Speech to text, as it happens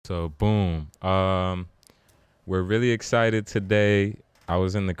So boom. We're really excited today. I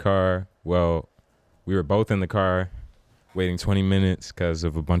was in the car. Well, we were both in the car waiting 20 minutes because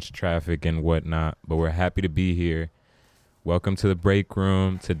of a bunch of traffic and whatnot. But we're happy to be here. Welcome to the break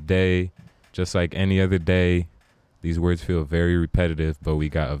room. Today, just like any other day, these words feel very repetitive, but we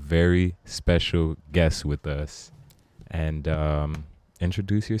got a very special guest with us. And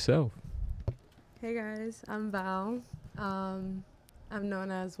introduce yourself. Hey guys, I'm Val. I'm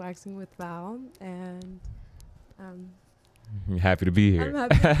known as WaxingWithVal, and I'm happy to be here. I'm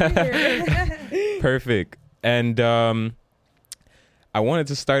happy to be here. Perfect. And I wanted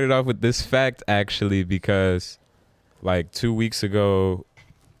to start it off with this fact, actually, because like 2 weeks ago,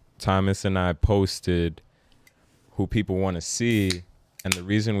 Thomas and I posted who people want to see. And the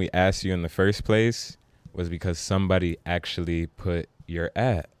reason we asked you in the first place was because somebody actually put your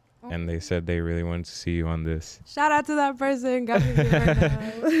ad. And they said they really wanted to see you on this. Shout out to that person. Got me here right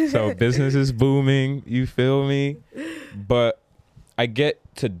now. So business is booming. You feel me? But I get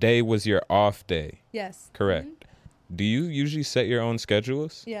today was your off day. Yes. Correct. Mm-hmm. Do you usually set your own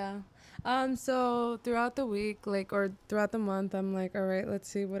schedules? Yeah. So throughout the week, or throughout the month, I'm like, all right, let's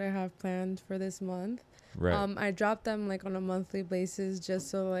see what I have planned for this month. Right. I drop them on a monthly basis just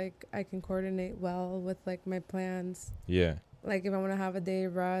so I can coordinate well with my plans. Yeah. If I want to have a day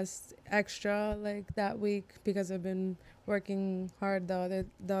rest extra that week because I've been working hard the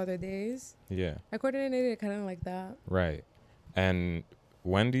other days. Yeah. I coordinated it kind of like that. Right. And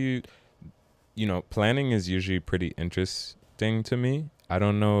when do planning is usually pretty interesting to me. I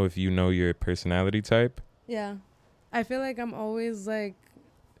don't know if you know your personality type. Yeah. I feel like I'm always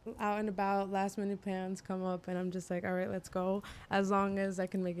out and about, last minute plans come up and I'm just all right, let's go, as long as I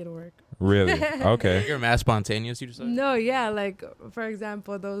can make it work. Really? Okay. You're mad spontaneous, you just said? No, yeah, for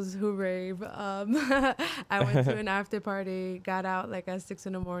example, those who rave, I went to an after party, got out at 6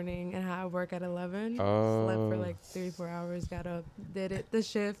 a.m. and had work at 11. Slept for 3-4 hours, got up, did the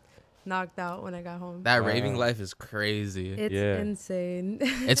shift, knocked out when I got home. That raving life is crazy. It's insane.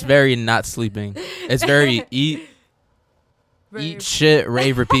 It's very not sleeping. It's very eat shit,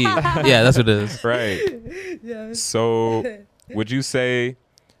 rave, repeat. Yeah, that's what it is. Right. Yeah. So would you say,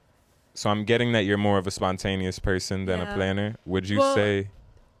 so I'm getting that you're more of a spontaneous person than a planner. Would you say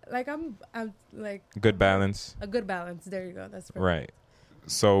I'm good balance? A good balance. There you go. That's perfect. Right.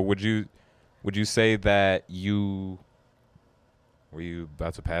 So would you say that were you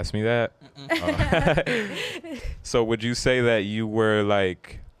about to pass me that? So would you say that you were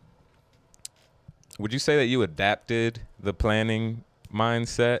would you say that you adapted the planning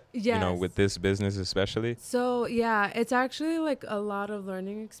mindset? Yes. With this business especially? So, yeah, it's actually a lot of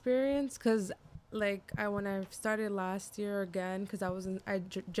learning experience because when I started last year again, because I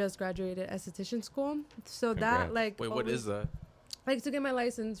just graduated Esthetician school. So Congrats. that Wait, what is that? To get my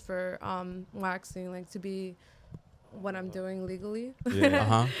license for waxing, to be what I'm doing legally.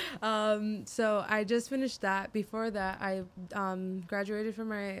 Yeah. So I just finished that. Before that, I graduated from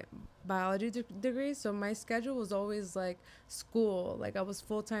my biology degree. So my schedule was always school. I was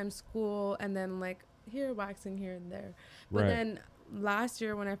full-time school and then here waxing here and there. But then last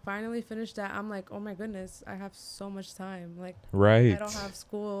year when I finally finished that, I'm oh my goodness, I have so much time. Right. I don't have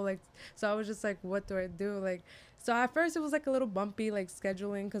school. So I was just what do I do? So at first it was a little bumpy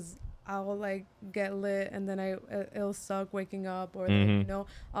scheduling because I'll get lit and then it'll suck waking up or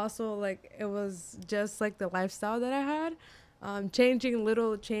also it was just the lifestyle that I had, changing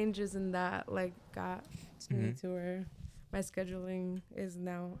little changes in that got me to where my scheduling is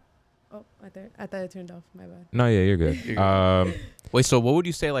now. Oh, I thought I turned off. My bad. No, yeah, you're good. Wait, so what would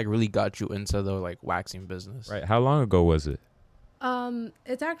you say really got you into the waxing business? Right. How long ago was it?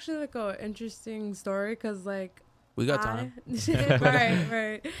 It's actually an interesting story because we got time.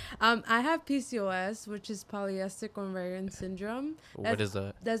 right. I have PCOS, which is polycystic ovarian syndrome. What is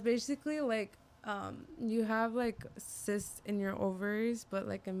that? That's basically you have cysts in your ovaries, but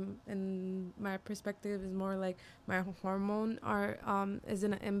in my perspective is more my hormone is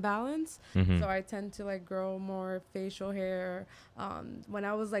in an imbalance. So I tend to grow more facial hair. When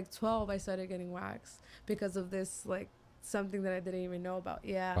I was 12, I started getting waxed because of this something that I didn't even know about.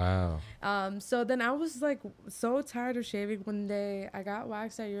 Yeah. Wow. So then I was so tired of shaving. One day I got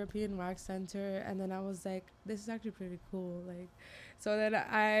waxed at European Wax Center, and then I was this is actually pretty cool. So then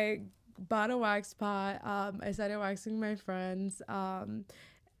I bought a wax pot. I started waxing my friends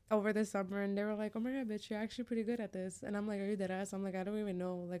over the summer, and they were oh my god, bitch, you're actually pretty good at this. And I'm are you dead ass? I'm I don't even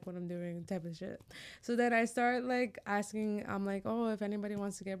know what I'm doing type of shit. So then I start asking, I'm oh, if anybody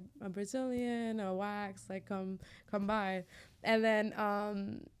wants to get a Brazilian, a wax, come by. And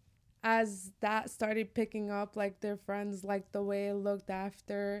then as that started picking up, like their friends liked the way it looked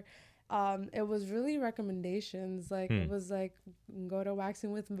after. It was really recommendations. Like it was like, go to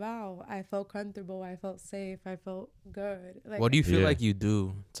Waxing with Val. I felt comfortable. I felt safe. I felt good. Like, what do you feel like you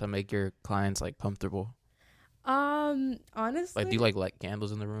do to make your clients like comfortable? Honestly, Like, do you like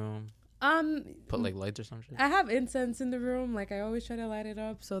candles in the room? Put like lights or some shit? I have incense in the room. Like I always try to light it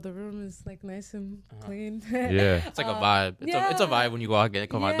up so the room is like nice and clean. Yeah. It's like a vibe. It's a vibe when you walk in.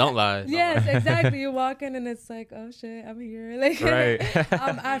 Come on, don't lie. Yes, exactly. You walk in and it's like, oh shit, I'm here. Like, Right.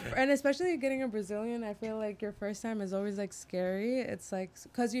 and especially getting a Brazilian, I feel like your first time is always like scary. It's like,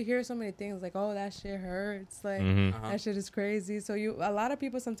 cause you hear so many things like, oh, that shit hurts. Like that shit is crazy. So a lot of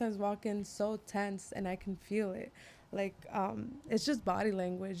people sometimes walk in so tense, and I can feel it. Like it's just body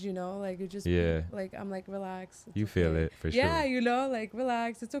language, you know, like you just like I'm like, relax, You feel it for sure. Yeah, you know, like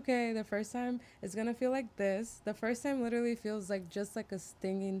relax, it's okay. The first time it's gonna feel like this. The first time literally feels like just like a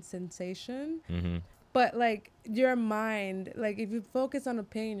stinging sensation, but like your mind, like if you focus on the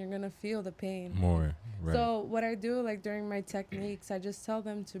pain, you're gonna feel the pain more. Right. So what I do, like during my techniques, I just tell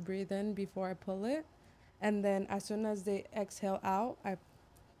them to breathe in before I pull it, and then as soon as they exhale out, I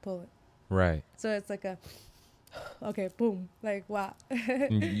pull it. Right. So it's like a okay, boom, like wow.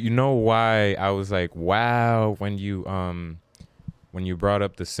 You know why I was like, wow, when you brought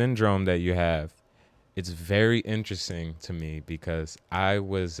up the syndrome that you have, it's very interesting to me because I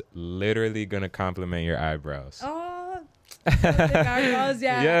was literally gonna compliment your eyebrows. Oh, thick eyebrows,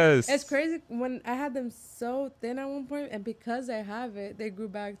 yeah. Yes. It's crazy when I had them so thin at one point, and because I have it, they grew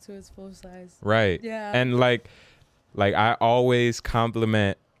back to its full size. Right. Yeah. And like I always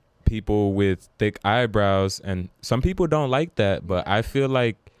compliment people with thick eyebrows, and some people don't like that, but I feel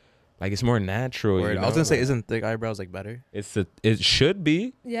like it's more natural. You know? I was gonna say, isn't thick eyebrows like better? It should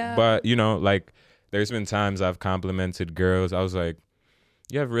be. Yeah. But you know, like there's been times I've complimented girls. I was like,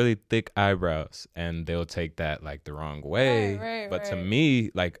 you have really thick eyebrows, and they'll take that like the wrong way. But to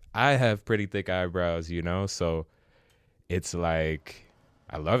me, like I have pretty thick eyebrows, you know, so it's like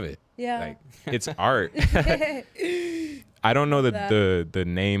I love it. Yeah. Like it's art. I don't know the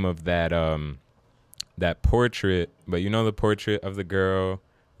name of that portrait, but you know the portrait of the girl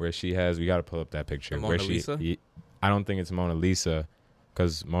where she has. We gotta pull up that picture. Mona Lisa? I don't think it's Mona Lisa,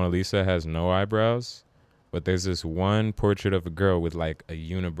 because Mona Lisa has no eyebrows. But there's this one portrait of a girl with like a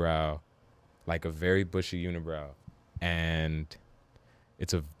unibrow, like a very bushy unibrow, and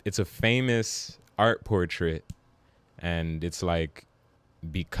it's a famous art portrait, and it's like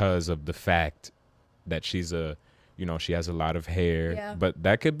because of the fact that she's she has a lot of hair, but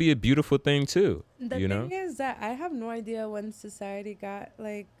that could be a beautiful thing too. The thing is that I have no idea when society got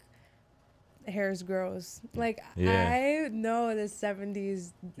like hairs grows. Like I know the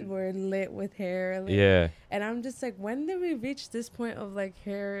 70s were lit with hair. Like, and I'm just like, when did we reach this point of like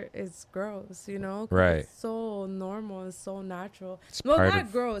hair is gross, you know? Right. It's so normal. It's so natural.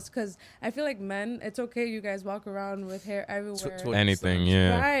 Not gross, because I feel like men, it's okay. You guys walk around with hair everywhere. Anything,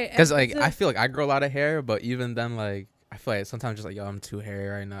 yeah. Right. Because like I feel like I grow a lot of hair, but even then, like I feel like sometimes just like, yo, I'm too hairy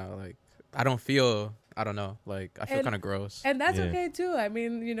right now. Like I don't know. Like I feel kind of gross. And that's okay too. I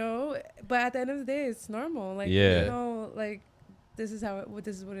mean, you know, but at the end of the day, it's normal. Like, you know, like this is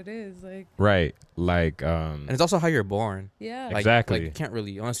what it is. Like, right. Like, and it's also how you're born. Yeah. Like, exactly. Like you can't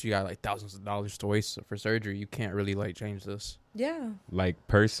really, unless you got like thousands of dollars to waste for surgery, you can't really like change this. Yeah. Like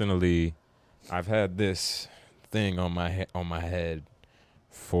personally, I've had this thing on my head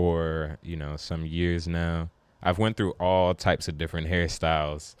for, some years now. I've went through all types of different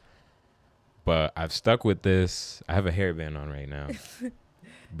hairstyles, but I've stuck with this. I have a hairband on right now,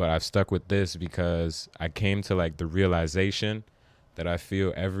 but I've stuck with this because I came to like the realization that I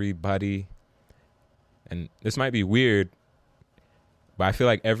feel everybody, and this might be weird, but I feel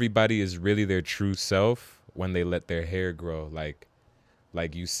like everybody is really their true self when they let their hair grow. Like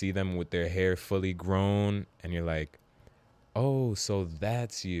you see them with their hair fully grown and you're like, oh, so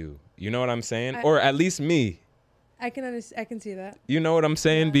that's you. You know what I'm saying? Or at least me. I can see that. You know what I'm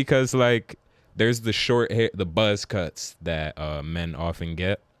saying? Yeah. Because like there's the short hair, the buzz cuts that men often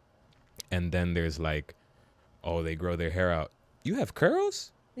get. And then there's like, oh, they grow their hair out. You have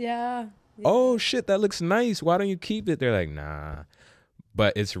curls? Yeah. Oh shit, that looks nice. Why don't you keep it? They're like, nah.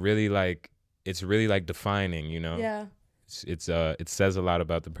 But it's really like defining, you know? Yeah. It says a lot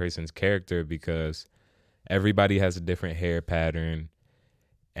about the person's character because everybody has a different hair pattern.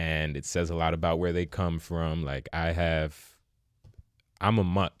 And it says a lot about where they come from. Like I'm a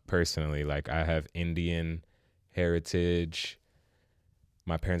mutt personally. Like I have Indian heritage.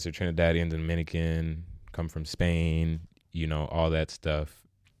 My parents are Trinidadian, Dominican, come from Spain, all that stuff.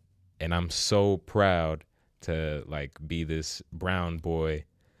 And I'm so proud to like be this brown boy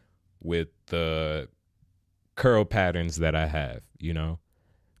with the curl patterns that I have, you know,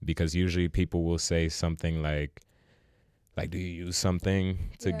 because usually people will say something like, do you use something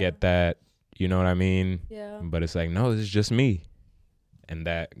to get that? You know what I mean? Yeah. But it's like, no, this is just me. And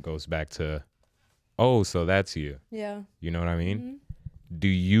that goes back to, oh, so that's you. Yeah. You know what I mean? Mm-hmm. Do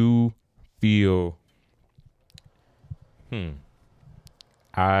you feel,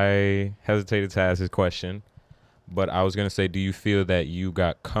 I hesitated to ask this question, but I was going to say, do you feel that you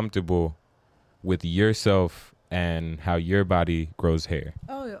got comfortable with yourself and how your body grows hair?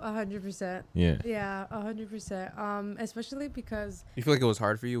 Oh, 100%. Yeah. Yeah, 100%. Especially because, You feel like it was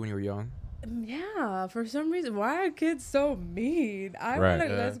hard for you when you were young? yeah, for some reason, why are kids so mean? Right.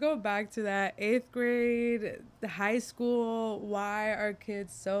 Let's go back to that 8th grade, the high school. Why are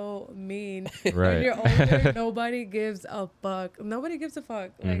kids so mean? When Right. you're older, nobody gives a fuck. Nobody gives a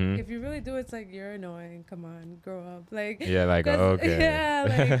fuck. Like, Mhm. if you really do, it's like, you're annoying. Come on, grow up. Like, Yeah, like, 'cause- okay.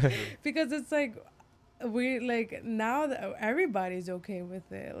 Yeah, like, because it's like, we, like, now that everybody's okay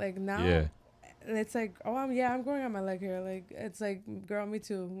with it. Like, now. Yeah. It's like, oh, I'm growing out my leg hair. Like, it's like, girl, me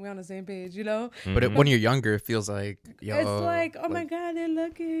too. We're on the same page, you know? But Mhm. when you're younger, it feels like, yo. It's like, oh my God, they're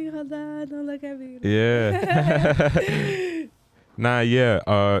looking. Hold on, don't look at me. Yeah. Nah,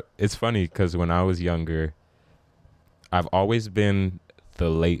 yeah. It's funny because when I was younger, I've always been the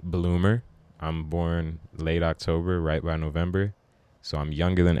late bloomer. I'm born late October, right by November. So I'm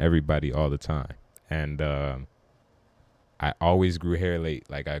younger than everybody all the time. And I always grew hair late.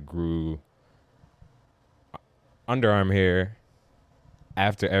 Like, I grew underarm hair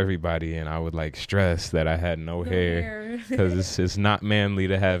after everybody, and I would like stress that I had no hair because it's not manly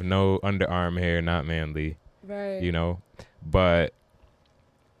to have no underarm hair, not manly, Right. you know. But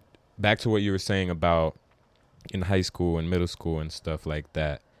back to what you were saying about in high school and middle school and stuff like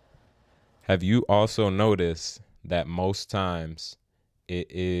that, have you also noticed that most times it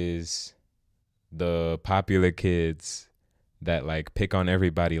is the popular kids that like pick on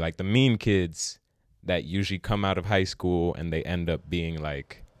everybody, like the mean kids that usually come out of high school and they end up being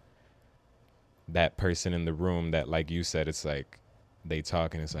like that person in the room that, like you said, it's like they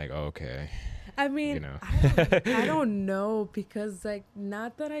talk and it's like, oh, okay. I mean, You know. I don't know, because like,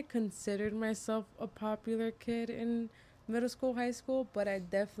 not that I considered myself a popular kid in middle school, high school, but I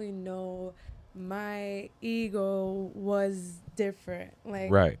definitely know my ego was different.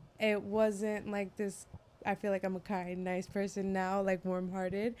 Like, Right. it wasn't like this. I feel like I'm a kind, nice person now, like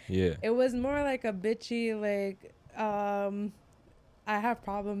warm-hearted. Yeah. It was more like a bitchy, like, I have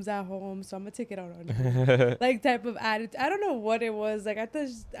problems at home, so I'm gonna take it out on you. Like, type of attitude. I don't know what it was. Like,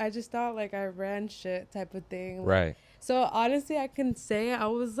 I just thought like I ran shit type of thing. Like, Right. so honestly, I can say I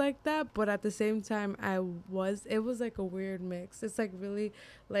was like that, but at the same time, it was like a weird mix. It's like, really,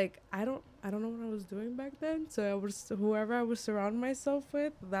 like, I don't know what I was doing back then. So I was, whoever I was surrounding myself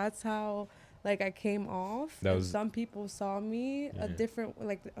with, that's how, like, I came off. That And was- some people saw me a different,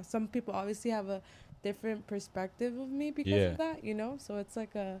 like, some people obviously have a different perspective of me because Yeah. of that, you know? So it's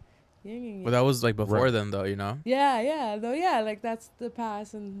like a yin and yang. Well, that was like before Right. then, though, you know? Yeah, like, that's the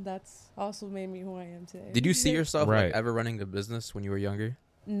past, and that's also made me who I am today. Did you see yourself Right. like ever running a business when you were younger?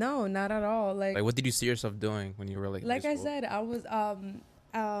 No, not at all. Like What did you see yourself doing when you were like in I high school? said, I was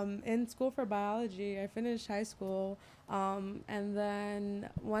in school for biology. I finished high school, and then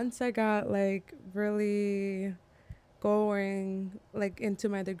once I got like really going like into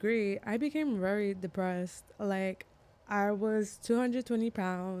my degree, I became very depressed. Like, I was 220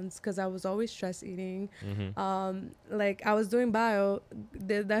 pounds because I was always stress eating. Like, I was doing bio.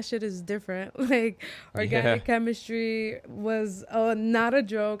 That shit is different. Like, organic chemistry was not a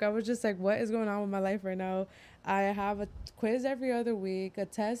joke. I was just like, what is going on with my life right now? I have a quiz every other week, a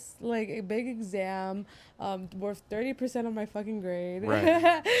test, like a big exam, worth 30% of my fucking grade.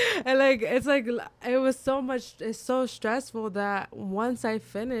 Right. And like, it's like, it was so much, it's so stressful that once I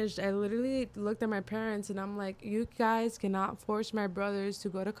finished, I literally looked at my parents and I'm like, you guys cannot force my brothers to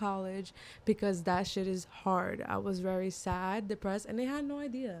go to college because that shit is hard. I was very sad, depressed, and they had no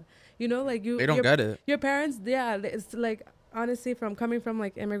idea. You know, like, They don't get it. your parents, yeah, it's like, honestly, from coming from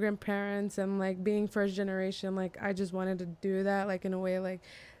like immigrant parents and like being first generation, like, I just wanted to do that, like, in a way, like,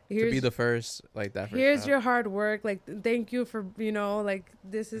 To be the first, like that. here's your hard work, like, thank you for, you know, like,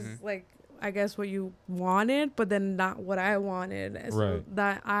 this is like, I guess what you wanted, but then not what I wanted. So Right.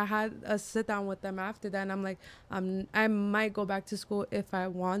 that I had a sit down with them after that, and I'm like, I might go back to school if I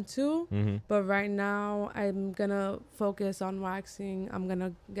want to, but right now I'm gonna focus on waxing. I'm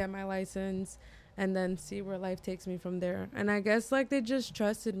gonna get my license and then see where life takes me from there. And I guess like they just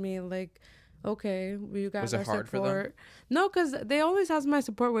trusted me, like, okay, you got Was our it hard for them? support. No, because they always has my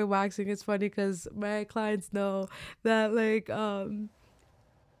support with waxing. It's funny because my clients know that, like,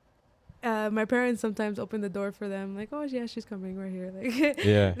 my parents sometimes open the door for them, like, oh yeah, she's coming right here. Like,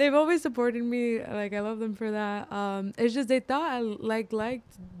 Yeah. they've always supported me. Like, I love them for that. It's just they thought I liked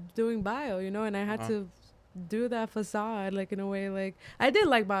doing bio, you know, and I had to do that facade, like, in a way. Like, I did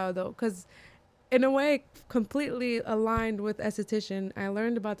like bio though, because in a way completely aligned with esthetician. I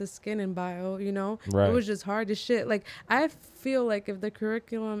learned about the skin in bio, you know. Right. It was just hard as shit. Like, I feel like if the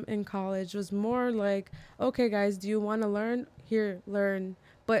curriculum in college was more like, okay guys, do you want to learn? Here, learn.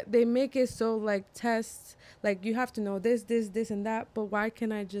 But they make it so like tests, like you have to know this and that, but why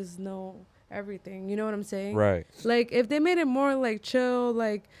can't I just know everything? You know what I'm saying? Right. Like, if they made it more like chill,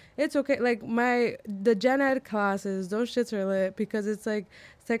 like it's okay. Like the gen ed classes, those shits are lit, because it's like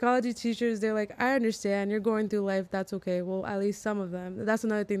psychology teachers, they're like, I understand you're going through life, that's okay. Well, at least some of them. That's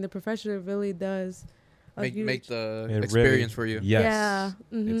another thing the professor really does make the It experience really- for you. Yes. Yeah.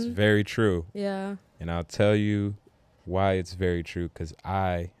 It's very true. Yeah. And I'll tell you why it's very true, because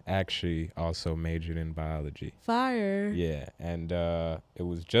I actually also majored in biology. Fire. Yeah. And it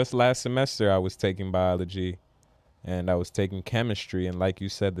was just last semester I was taking biology and I was taking chemistry. And like you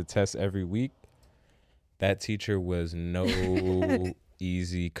said, the test every week, that teacher was no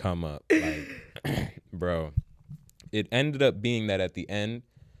easy come up. Like, bro, it ended up being that at the end,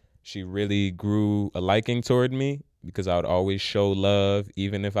 she really grew a liking toward me, because I would always show love,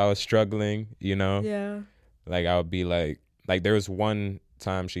 even if I was struggling, you know? Yeah. Like, I would be like there was one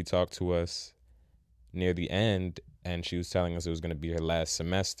time she talked to us near the end, and she was telling us it was going to be her last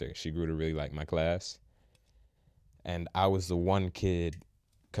semester. She grew to really like my class. And I was the one kid,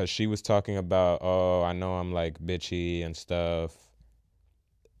 because she was talking about, oh, I know I'm like bitchy and stuff.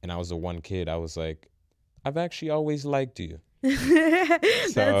 And I was the one kid. I was like, I've actually always liked you.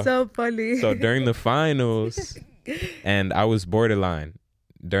 That's so funny. So during the finals, and I was borderline.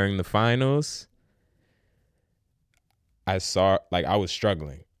 During the finals, I saw, like, I was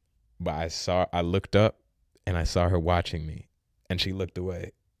struggling, but I looked up and I saw her watching me, and she looked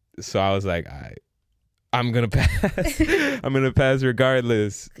away. So I was like, all right, I'm going to pass. I'm going to pass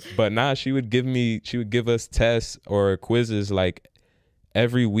regardless. But nah, she would give us tests or quizzes like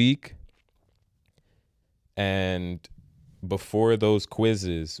every week. And before those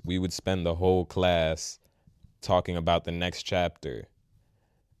quizzes, we would spend the whole class talking about the next chapter.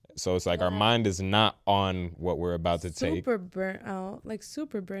 So it's like our mind is not on what we're about to take. Super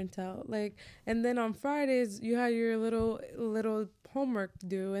burnt out. Like, and then on Fridays, you had your little homework to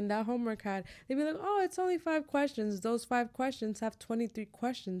do, and that homework they'd be like, oh, it's only 5 questions. Those 5 questions have 23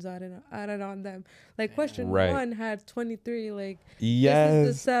 questions added on them. Like, question 1 had 23, like, yes, this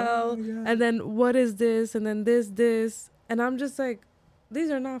is the cell, and then what is this, and then this. And I'm just like, these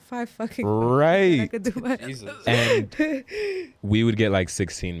are not 5 fucking right. I could do my Jesus. And we would get like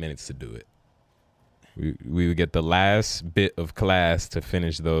 16 minutes to do it. We would get the last bit of class to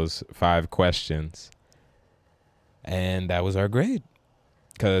finish those 5 questions. And that was our grade.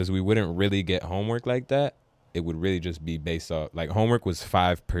 Because we wouldn't really get homework like that. It would really just be based off, like, homework was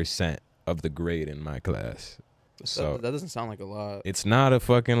 5% of the grade in my class. So that doesn't sound like a lot. it's not a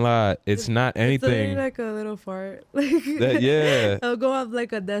fucking lot. It's not anything. It's like a little fart. Like, yeah. It'll go up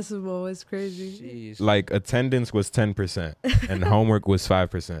like a decimal. It's crazy. Jeez. Like, attendance was 10% and homework was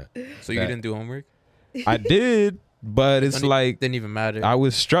 5%. So you didn't do homework? I did, but it's like didn't even matter. I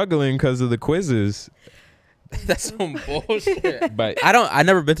was struggling because of the quizzes. That's some bullshit. But I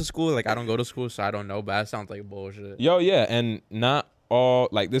never been to school. Like, I don't go to school, so I don't know. But that sounds like bullshit. yo, yeah, and not all,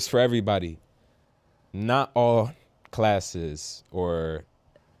 like, this for everybody. Not all classes or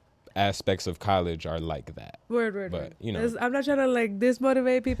aspects of college are like that. Word. But, you know. I'm not trying to like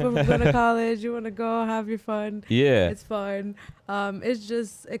dismotivate people from going to college. You want to go have your fun. Yeah. It's fun. It's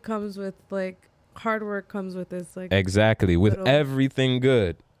just, it comes with like, hard work comes with this. Like, Exactly. With little- everything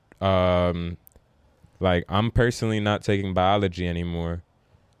good. Like, I'm personally not taking biology anymore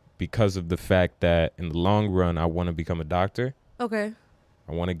because of the fact that in the long run, I want to become a doctor. Okay.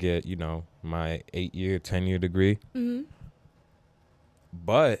 I want to get, my 8-year, 10-year degree. Mm-hmm.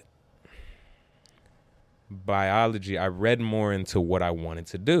 But biology, I read more into what I wanted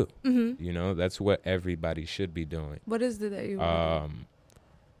to do. Mm-hmm. That's what everybody should be doing. What is it that you want?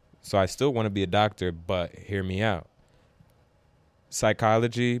 So I still want to be a doctor, but hear me out.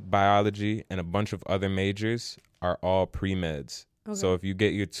 Psychology, biology, and a bunch of other majors are all pre-meds. Okay. So if you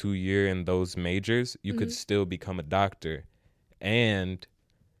get your 2-year in those majors, you could still become a doctor. And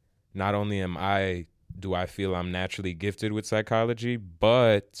not only do I feel I'm naturally gifted with psychology,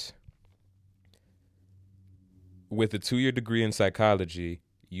 but with a 2-year degree in psychology,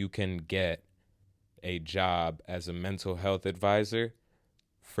 you can get a job as a mental health advisor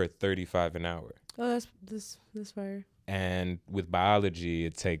for $35 an hour. Oh, that's fire. And with biology,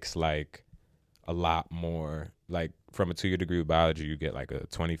 it takes like a lot more. Like from a 2-year degree of biology, you get like a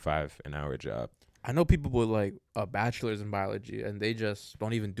 25 an hour job. I know people with like a bachelor's in biology and they just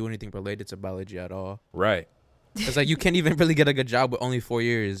don't even do anything related to biology at all. Right. It's like you can't even really get a good job with only 4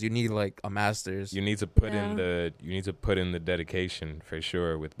 years. You need like a master's. You need to put in the dedication for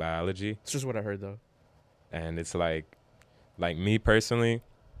sure with biology. It's just what I heard though. And it's like me personally,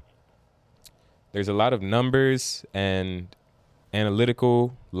 there's a lot of numbers and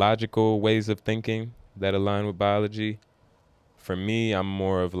analytical, logical ways of thinking that align with biology. For me, I'm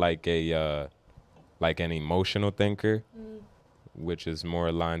more of like an emotional thinker, which is more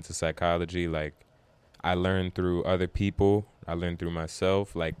aligned to psychology. Like I learn through other people. I learn through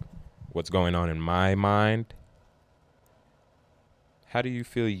myself, like what's going on in my mind. How do you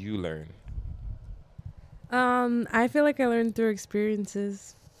feel you learn? I feel like I learned through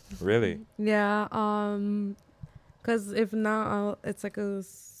experiences. Really? Yeah. Cause if not, it's like a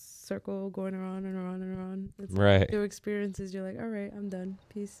circle going around and around and around. It's Right. Like through experiences, you're like, all right, I'm done.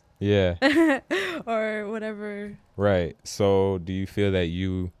 Peace. Yeah. Or whatever. Right. So do you feel that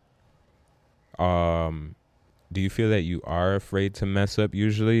you are afraid to mess up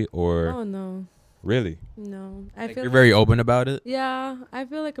usually, or Oh no. really? No. I Like, feel you're very open about it. Yeah, I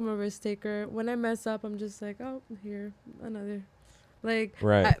feel like I'm a risk taker. When I mess up, I'm just like, oh, here, another. Like,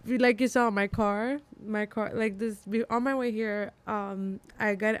 Right. like you saw my car, like this, on my way here,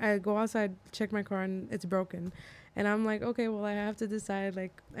 I go outside, check my car, and it's broken. And I'm like, okay, well, I have to decide,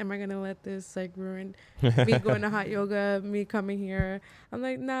 like, am I going to let this, like, ruin me going to hot yoga, me coming here? I'm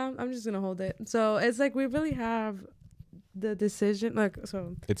like, nah, I'm just going to hold it. So it's like we really have the decision, like,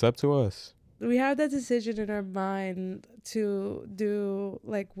 so It's up to us. we have that decision in our mind to do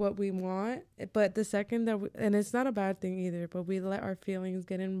like what we want, but the second that and it's not a bad thing either, but we let our feelings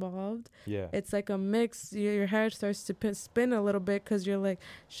get involved. Yeah. It's like a mix. Your head starts to spin a little bit because you're like,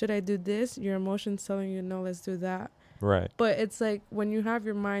 should I do this? Your emotions telling you, no, let's do that. Right. But it's like when you have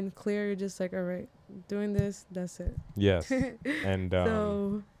your mind clear, you're just like, all right, doing this, that's it. Yes. And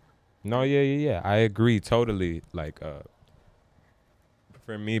So no, yeah. I agree totally. Like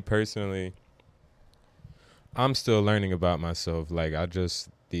for me personally, I'm still learning about myself. Like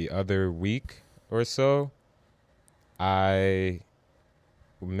the other week or so, I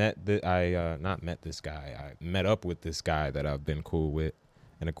met I met up with this guy that I've been cool with,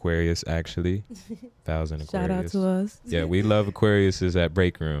 an Aquarius actually. Val's an Aquarius. shout out to us. Yeah, we love Aquariuses at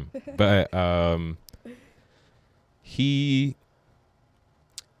Break Room. But he's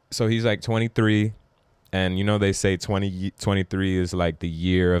like 23. And, you know, they say 2023 is like the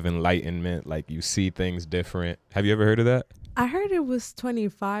year of enlightenment. Like you see things different. Have you ever heard of that? I heard it was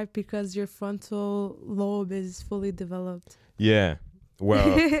 25 because your frontal lobe is fully developed. Yeah.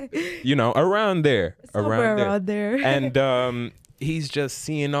 Well, you know, around there. Around there. And he's just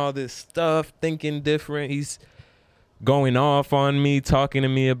seeing all this stuff, thinking different. He's going off on me, talking to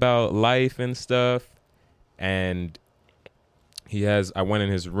me about life and stuff. And I went in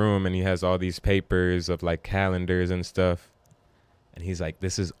his room and he has all these papers of like calendars and stuff. And he's like,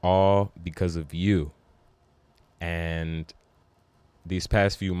 this is all because of you. And these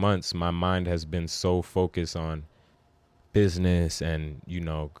past few months, my mind has been so focused on business and, you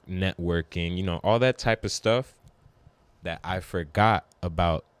know, networking, you know, all that type of stuff that I forgot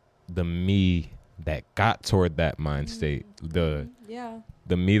about the me that got toward that mind state. The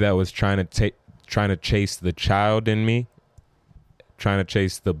me that was trying to chase the child in me. Trying to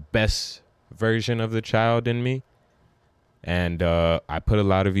chase the best version of the child in me. And I put a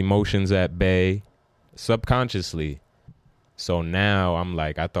lot of emotions at bay subconsciously. So now I'm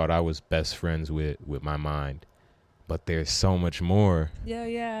like, I thought I was best friends with my mind. But there's so much more.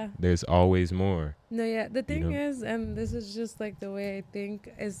 Yeah. There's always more. No, yeah. The thing is, and this is just like the way I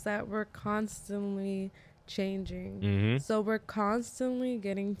think, is that we're constantly changing. Mm-hmm. So we're constantly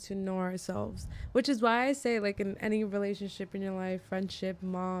getting to know ourselves, which is why I say, like, in any relationship in your life, friendship,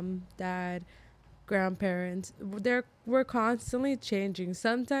 mom, dad, grandparents, we're constantly changing.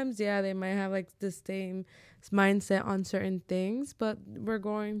 Sometimes they might have like the same mindset on certain things, but we're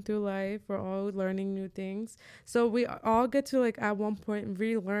going through life, we're all learning new things, so we all get to like at one point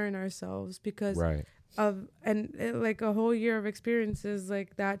relearn ourselves because right. Like a whole year of experiences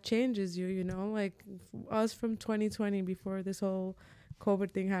like that changes you, you know, like us from 2020 before this whole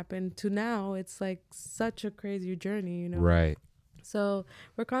COVID thing happened to now, it's like such a crazy journey, you know. Right. So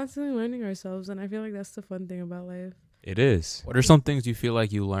we're constantly learning ourselves, and I feel like that's the fun thing about life. It is. What are some things you feel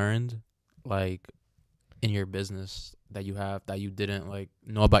like you learned, like, in your business that you have that you didn't, like,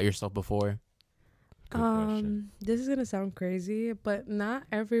 know about yourself before? Good question. This is gonna sound crazy, but not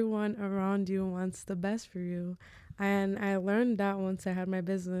everyone around you wants the best for you. And I learned that once I had my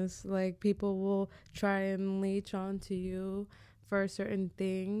business. Like, people will try and leech onto you for certain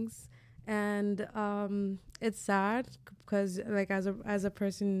things. And it's sad because, like, as a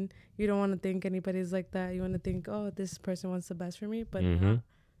person, you don't want to think anybody's like that. You want to think, oh, this person wants the best for me. But not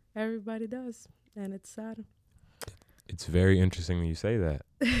everybody does. And it's sad. It's very interesting that you say that.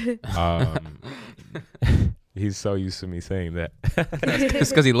 He's so used to me saying that. It's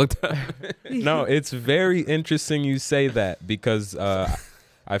because he looked up. No, it's very interesting you say that because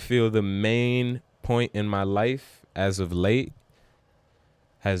I feel the main point in my life as of late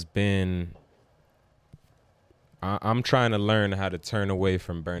has been I'm trying to learn how to turn away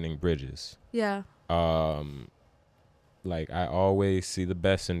from burning bridges. Yeah. Like, I always see the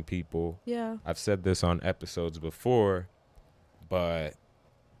best in people. Yeah. I've said this on episodes before, but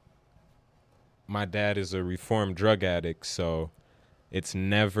my dad is a reformed drug addict, so it's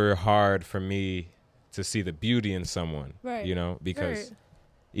never hard for me to see the beauty in someone, Right. you know, because Right.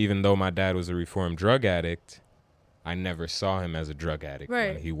 even though my dad was a reformed drug addict, I never saw him as a drug addict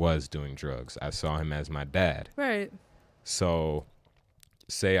Right. when he was doing drugs. I saw him as my dad. Right. So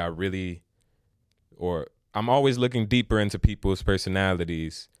say I really, or I'm always looking deeper into people's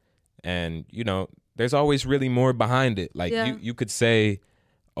personalities, and, you know, there's always really more behind it. Like, Yeah. you could say,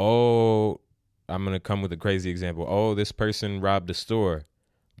 oh, I'm going to come with a crazy example. Oh, this person robbed a store.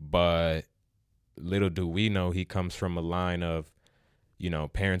 But little do we know he comes from a line of, you know,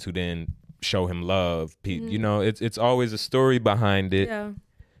 parents who didn't show him love. You know, it's always a story behind it. Yeah.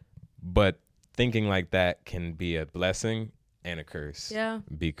 But thinking like that can be a blessing and a curse. Yeah.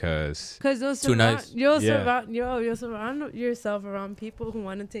 Because Too nice. You'll Yeah. surround yourself around people who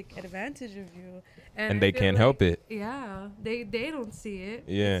want to take advantage of you, and I they feel can't like, help it. Yeah, they don't see it.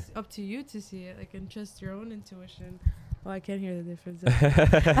 Yeah. It's up to you to see it. Like, and trust your own intuition. Oh, I can't hear the difference.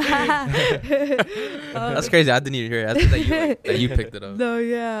 That's crazy. I didn't even hear it. I think that you picked it up. No,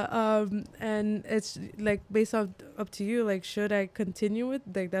 yeah. And it's like based off up to you. Like, should I continue with,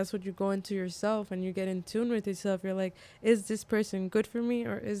 like, that's what you go into yourself and you get in tune with yourself. You're like, is this person good for me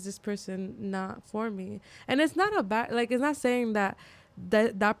or is this person not for me? And it's not a bad, like, it's not saying that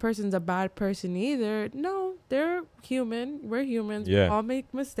person's a bad person either. No, they're human. We're humans. Yeah. We all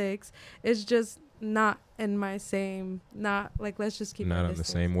make mistakes. It's just not in my same, not like, let's just keep Not our on the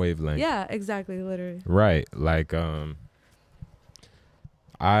distance. same wavelength. Yeah, exactly, literally. Right. Like,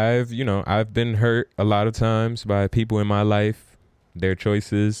 I've been hurt a lot of times by people in my life, their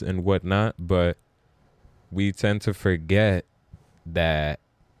choices and whatnot, but we tend to forget that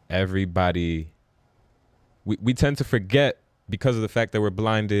we tend to forget, because of the fact that we're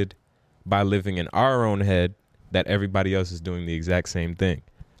blinded by living in our own head, that everybody else is doing the exact same thing,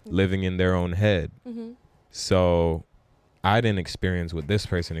 living in their own head. Mm-hmm. So I didn't experience what this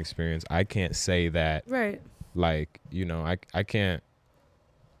person experienced. I can't say that, Right. like, you know, I can't,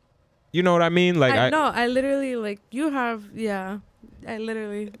 you know what I mean? Like, I literally, like, you have, yeah, I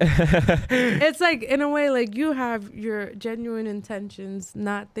literally, it's like, in a way, like, you have your genuine intentions,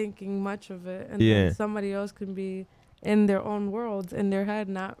 not thinking much of it. And Yeah. then somebody else can be in their own world, in their head,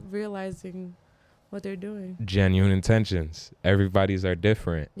 not realizing what they're doing. genuine intentions. Everybody's are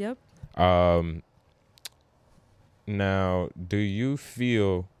different. Yep. Now, do you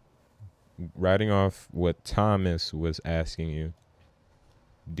feel, writing off what Thomas was asking you,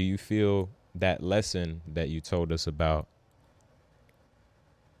 do you feel that lesson that you told us about,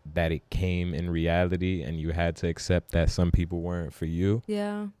 that it came in reality and you had to accept that some people weren't for you?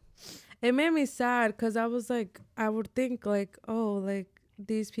 Yeah. It made me sad because I was like, I would think like, oh, like,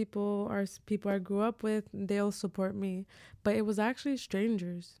 these people are people I grew up with, they'll support me. But it was actually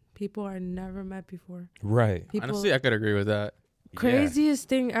strangers, people I never met before. Right. People, Honestly, I could agree with that. craziest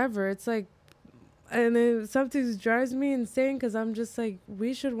thing ever. It's like, and it sometimes drives me insane because I'm just like,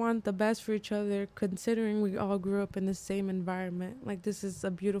 we should want the best for each other, considering we all grew up in the same environment. Like, this is a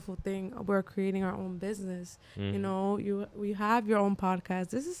beautiful thing. We're creating our own business. You know, we have your own podcast.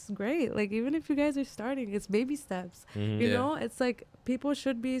 This is great. Like, even if you guys are starting, it's baby steps. You Yeah. know, it's like people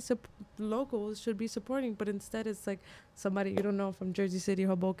should be locals should be supporting, but instead it's like somebody you don't know from Jersey City,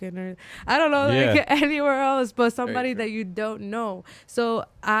 Hoboken, or I don't know, like Yeah. anywhere else, but somebody true. that you don't know. So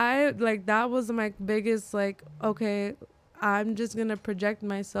I like, that was my biggest, like, okay, I'm just gonna project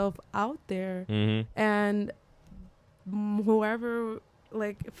myself out there, and whoever,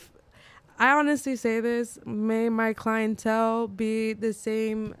 like, I honestly say this, may my clientele be the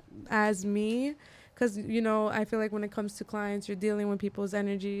same as me. Because, you know, I feel like when it comes to clients, you're dealing with people's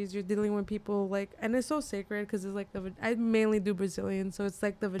energies. You're dealing with people, like, and it's so sacred because it's like I mainly do Brazilian, so it's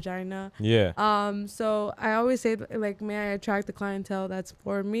like the vagina. Yeah. So I always say, like, may I attract the clientele that's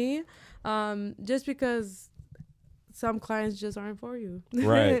for me, just because some clients just aren't for you.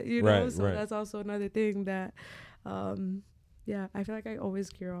 Right, You know, right, so right. that's also another thing that, yeah, I feel like I always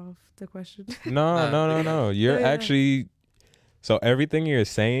gear off the question. No. You're Yeah. actually, so everything you're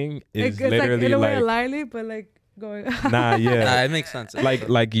saying is It's like literally in a way like, lightly, but like going. nah, yeah. It makes sense.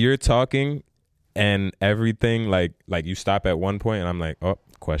 Like you're talking and everything, like you stop at one point and I'm like, oh,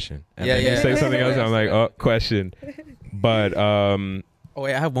 question. And Yeah, then you yeah. say something else and I'm like, oh, question. But Oh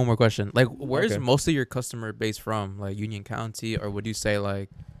wait, I have one more question. Like, where's Okay. most of your customer base from? Like Union County, or would you say like,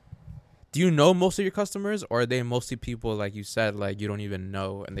 do you know most of your customers, or are they mostly people like you said, like you don't even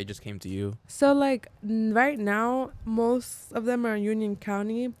know and they just came to you? So like right now, most of them are in Union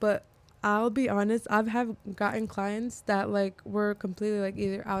County, but I'll be honest, have gotten clients that like were completely like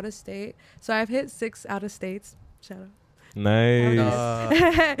either out of state. So I've hit 6 out of states. Shout out. nice.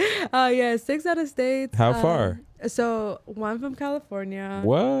 Yeah, 6 out of states. How far? So 1 from California,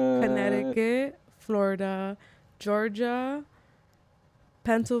 What? Connecticut, Florida, Georgia,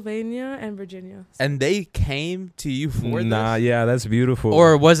 Pennsylvania, and Virginia. And they came to you for Nah, this? yeah, that's beautiful.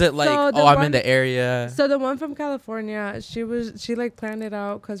 Or was it like, So the oh, I'm in one- the area? So the one from California, she like planned it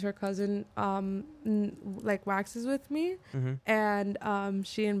out because her cousin like waxes with me, Mm-hmm. and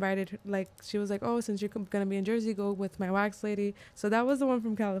she invited her, like she was like, oh, since you're gonna be in Jersey, go with my wax lady. So that was the one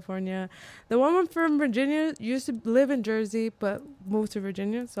from California. The one from Virginia used to live in Jersey but moved to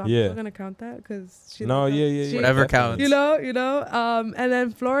Virginia, so I'm Yeah. still gonna count that because she No, lives yeah, up- yeah, she- yeah. Whatever definitely. counts. you know, and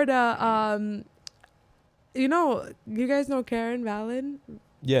then Florida, you know, you guys know Karen Valen.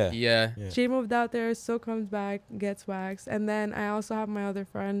 Yeah. Yeah. Yeah. She moved out there, still comes back, gets waxed. And then I also have my other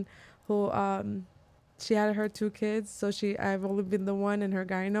friend who she had her 2 kids, so I've only been the one in her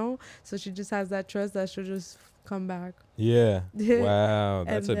gyno, so she just has that trust that she'll just come back. Yeah. Wow,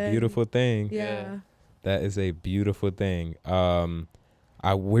 that's And a then- beautiful thing. Yeah. That is a beautiful thing.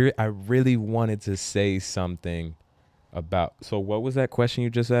 I really wanted to say something about. So what was that question you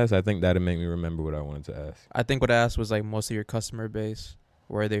just asked? I think that'd make me remember what I wanted to ask. I think what I asked was like most of your customer base.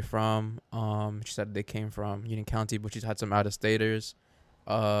 Where are they from? She said they came from Union County, but she's had some out of staters.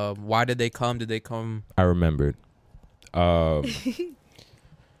 Why did they come? Did they come? I remembered. I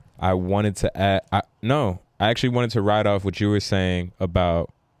wanted to add. I actually wanted to ride off what you were saying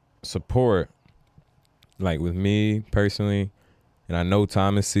about support. Like with me personally, and I know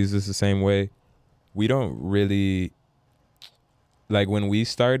Thomas sees this the same way. We don't really, like when we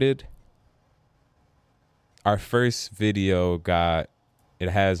started, our first video it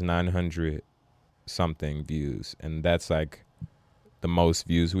has 900 something views, and that's like the most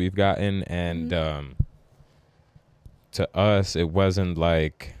views we've gotten. And to us, it wasn't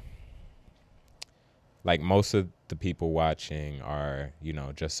like most of the people watching are, you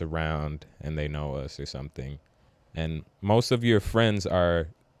know, just around and they know us or something. And most of your friends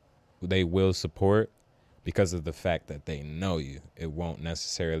they will support because of the fact that they know you. It won't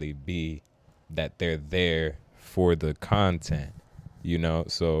necessarily be that they're there for the content, you know?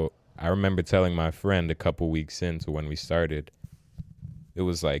 So I remember telling my friend a couple weeks into when we started, it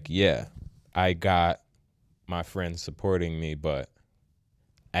was like, yeah, I got my friends supporting me, but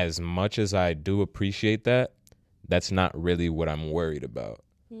as much as I do appreciate that, that's not really what I'm worried about.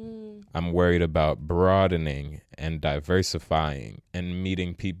 I'm worried about broadening and diversifying and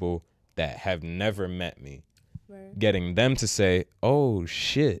meeting people that have never met me. Right. Getting them to say, oh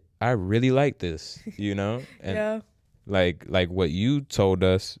shit, I really like this, you know? And Yeah. like what you told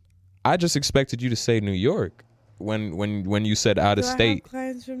us, I just expected you to say New York when you said out of Do I state. have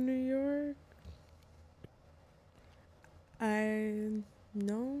clients from New York?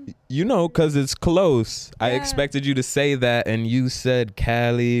 No. You know, because it's close. I Yeah. expected you to say that, and you said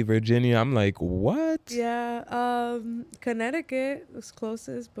Cali, Virginia. I'm like, what? Yeah. Connecticut was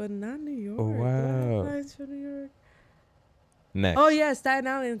closest, but not New York. Oh, Do I have wow. clients from New York? Next. Oh yeah, Staten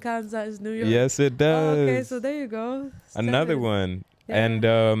Island counts as New York. Yes, it does. Oh, okay, so there you go. Another 7. one. Yeah.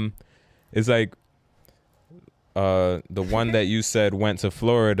 And it's like the one that you said went to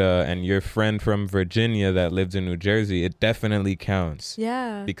Florida, and your friend from Virginia that lived in New Jersey, it definitely counts.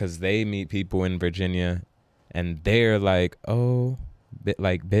 Yeah. Because they meet people in Virginia and they're like, oh,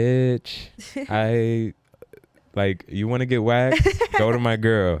 bitch, I like, you want to get waxed? Go to my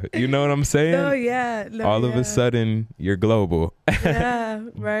girl. You know what I'm saying? Oh yeah. No, All of yeah. a sudden, you're global. Yeah.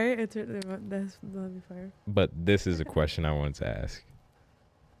 Right. That's that'd be fire. But this is a question I wanted to ask.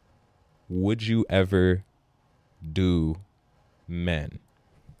 Would you ever do men?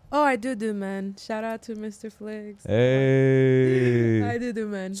 Oh, I do men. Shout out to Mr. Flicks. Hey. I do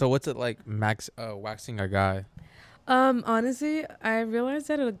men. So what's it like, waxing a guy? Honestly, I realized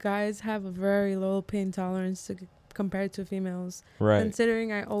that guys have a very low pain tolerance compared to females. Right.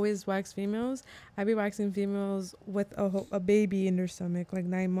 Considering I always wax females, I be waxing females with a baby in their stomach, like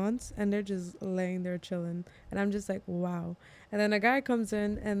 9 months, and they're just laying there chilling. And I'm just like, wow. And then a guy comes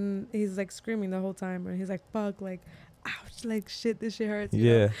in and he's like screaming the whole time, and he's like, fuck, like, ouch, like shit, this shit hurts. you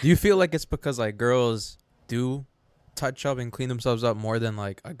know? Yeah. Do you feel like it's because like girls do touch up and clean themselves up more than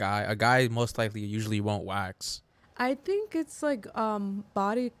like a guy? A guy most likely usually won't wax. I think it's like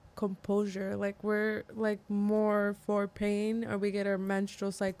body composure. Like we're like more for pain, or we get our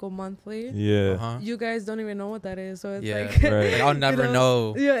menstrual cycle monthly. Yeah. Uh-huh. You guys don't even know what that is, so it's Yeah, like, right. Like, I'll never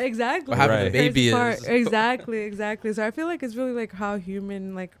know. Yeah, exactly. what having Right. a baby is. Exactly. So I feel like it's really like how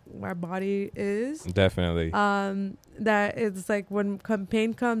human like our body is. Definitely. That it's like when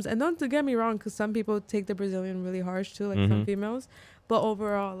pain comes, and don't get me wrong, because some people take the Brazilian really harsh too, like some Mhm. females. But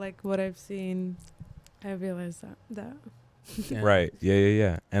overall, like what I've seen, I realized that. Yeah. Right.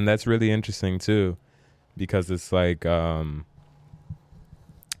 Yeah. And that's really interesting too, because it's like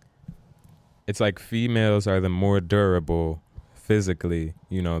females are the more durable physically.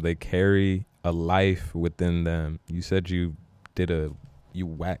 You know, they carry a life within them. You said you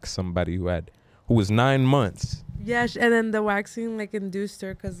waxed somebody who was 9 months. Yeah, and then the waxing like induced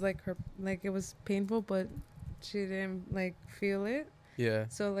her, because like her like it was painful, but she didn't like feel it. Yeah.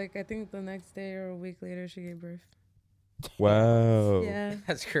 So like I think the next day or a week later she gave birth. Wow. Yeah,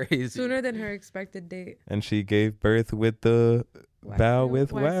 That's crazy. sooner than her expected date. And she gave birth with the Val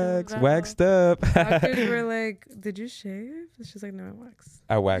with wax, Val. waxed up. Doctors were like, "Did you shave?" She's like, "No, I wax."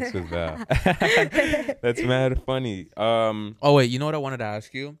 I waxed with Val. That's mad funny. Oh wait, you know what I wanted to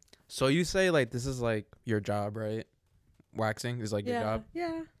ask you? So you say like this is like your job, right? Waxing is like your job.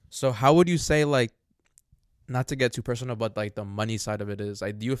 Yeah. So how would you say like, not to get too personal, but like the money side of it is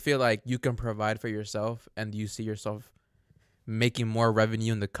like, do you feel like you can provide for yourself, and do you see yourself making more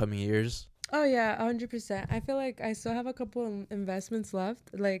revenue in the coming years? Oh yeah, 100%. I feel like I still have a couple of investments left,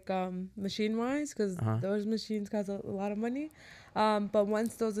 like machine wise, because those machines cost a lot of money. But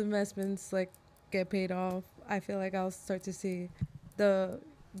once those investments like get paid off, I feel like I'll start to see the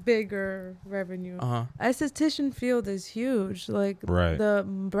bigger revenue. Esthetician field is huge. Like Right. the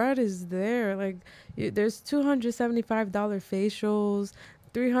bread is there. Like there's $275 facials,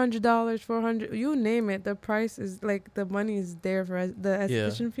 $300, $400, you name it. The price is like, the money is there for the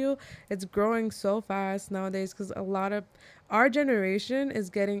esthetician field. It's growing so fast nowadays, because a lot of our generation is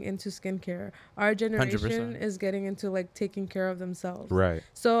getting into skincare. Our generation 100%. is getting into like taking care of themselves. Right.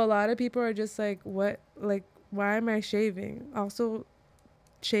 So a lot of people are just like, what, like, why am I shaving? Also,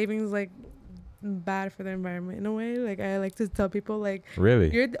 shaving is like bad for the environment in a way. Like I like to tell people, like, Really?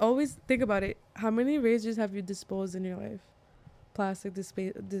 you're always think about it. How many razors have you disposed in your life? Plastic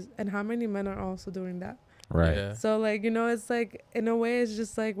and how many men are also doing that? Right. Yeah. So like, you know, it's like in a way it's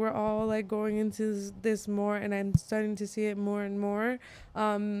just like we're all like going into this more, and I'm starting to see it more and more,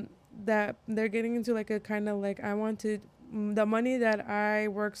 that they're getting into like a kind of like, I want to, the money that I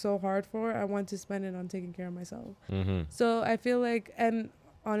work so hard for, I want to spend it on taking care of myself. Mm-hmm. So I feel like, and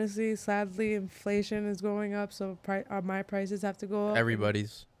honestly, sadly, inflation is going up, so my prices have to go up.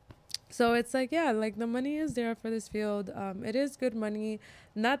 Everybody's. So it's like, yeah, like the money is there for this field. It is good money.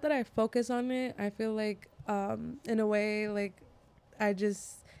 Not that I focus on it. I feel like, in a way, like I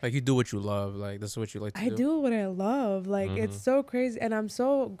just, Like you do what you love. Like this is what you like to do. I do what I love. Like it's so crazy, and I'm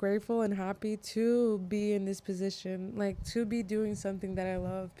so grateful and happy to be in this position, like to be doing something that I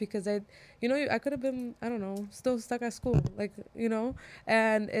love, because I could have been, I don't know, still stuck at school, like, you know,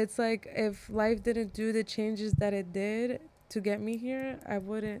 and it's like, if life didn't do the changes that it did to get me here, I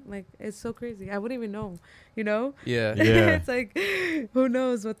wouldn't, like, it's so crazy. I wouldn't even know, you know? Yeah. Yeah. It's like, who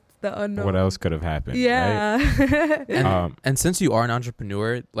knows what the unknown. What else could have happened? Yeah. Right? And since you are an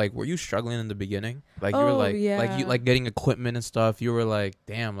entrepreneur, like, were you struggling in the beginning? Like, you were like, yeah. like you like getting equipment and stuff. You were like,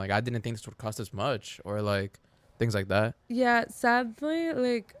 damn, like I didn't think this would cost this much, or like things like that. Yeah, sadly,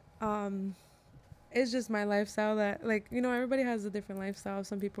 like, it's just my lifestyle that, like, you know, everybody has a different lifestyle.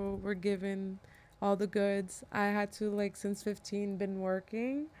 Some people were given all the goods. I had to, like, since 15 been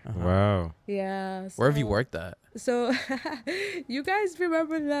working. Wow. Yeah. Where have you worked at? So you guys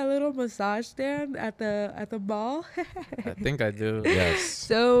remember that little massage stand at the mall? I think I do. Yes.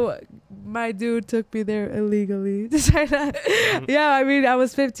 So my dude took me there illegally. Yeah, I mean, I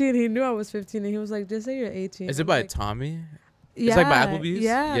was 15. He knew I was 15, and he was like, just say you're 18. Is it by Tommy? Yeah, It's like by Applebee's?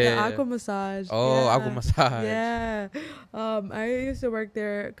 Yeah, Yeah, the yeah. aqua massage. Oh, yeah. aqua massage. Yeah. I used to work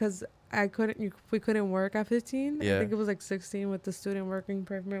there because we couldn't work at 15. Yeah. I think it was like 16 with the student working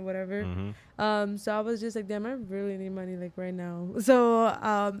permit, whatever. Mm-hmm. So I was just like, damn, I really need money like right now. So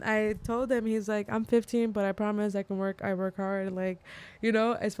I told him, he's like, I'm 15, but I promise I can work. I work hard. Like, you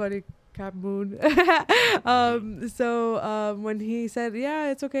know, it's funny Cap Moon. When he said,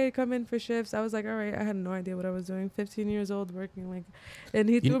 yeah, it's okay, come in for shifts, I was like, all right. I had no idea what I was doing. 15 years old working like, and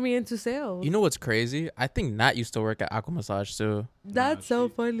he threw me into sales. You know what's crazy? I think Nat used to work at Aqua Massage too. That's so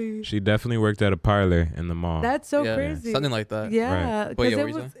funny. She definitely worked at a parlor in the mall. That's so crazy. Something like that. Yeah, Right. But because yeah,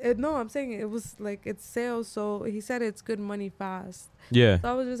 it was. No, I'm saying it was like it's sales. So he said it's good money fast. Yeah. So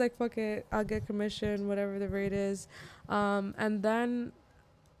I was just like, fuck it, I'll get commission, whatever the rate is. And then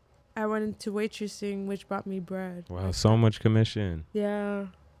I went into waitressing, which brought me bread. Wow, so much commission. Yeah.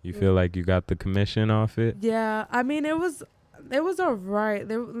 You feel like you got the commission off it? Yeah, I mean it was alright.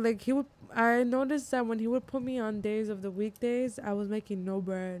 I noticed that when he would put me on days of the weekdays, I was making no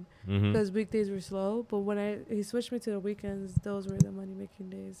bread because weekdays were slow. But when he switched me to the weekends, those were the money making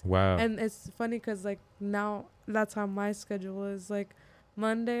days. Wow. And it's funny because like now that's how my schedule is. Like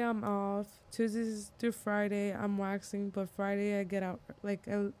Monday I'm off, Tuesdays through Friday I'm waxing, but Friday I get out. Like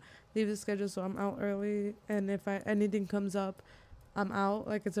I leave the schedule so I'm out early, and if anything comes up, I'm out.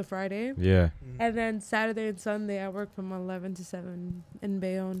 Like it's a Friday. Yeah. And then Saturday and Sunday I work from 11 to 7 in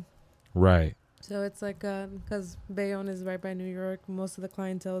Bayonne. Right. So it's like because Bayonne is right by New York. Most of the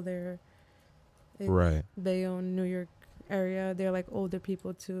clientele there is Right. Bayonne, New York area. They're like older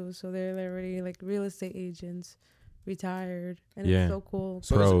people too, so they're already like real estate agents, retired, and Yeah. it's so cool.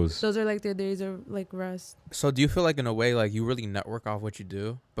 So Pros. Those are like their days of like rest. So do you feel like in a way like you really network off what you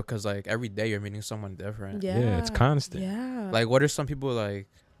do, because like every day you're meeting someone different? Yeah, it's constant. Yeah. Like what are some people like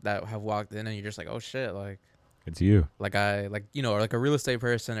that have walked in and you're just like, oh shit, like It's you. like I like, you know, or like a real estate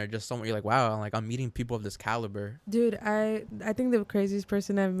person, or just someone you're like, wow, I'm meeting people of this caliber. Dude, I think the craziest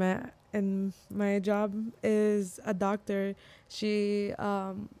person I've met in my job is a doctor. She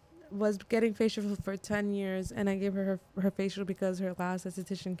was getting facial for 10 years, and I gave her her facial because her last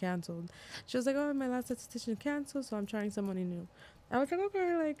esthetician canceled. She was like, oh, my last esthetician canceled, so I'm trying someone new. I was like,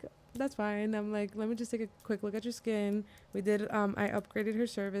 okay, like, that's fine. I'm like, let me just take a quick look at your skin. We did, I upgraded her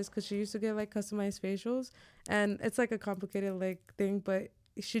service because she used to get, like, customized facials. And it's, like, a complicated, like, thing, but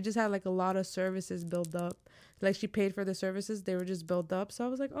she just had, like, a lot of services built up. Like, she paid for the services. They were just built up. So I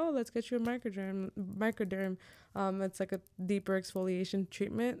was like, oh, let's get you a microderm. It's, like, a deeper exfoliation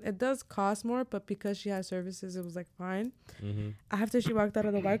treatment. It does cost more, but because she has services, it was, like, fine. After she walked out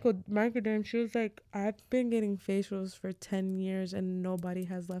of the microderm, she was like, I've been getting facials for 10 years and nobody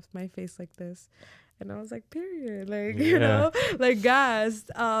has left my face like this. And I was like, period. Like, you know, like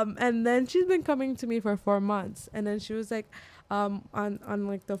gassed. And then she's been coming to me for 4 months. And then she was like, on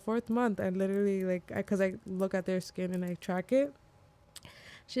like the 4th month, I literally like, cause I look at their skin and I track it.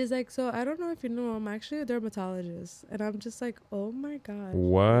 She's like, so I don't know if you know, I'm actually a dermatologist. And I'm just like, oh my gosh.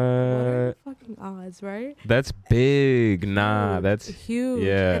 What? What are the fucking odds, right? That's big. Nah, Huge. that's Huge.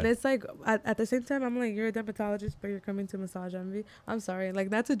 Yeah. And it's like, at the same time, I'm like, you're a dermatologist, but you're coming to Massage Envy. I'm sorry.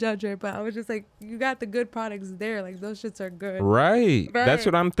 Like, not to judge her, but I was just like, you got the good products there. Like, those shits are good. right. That's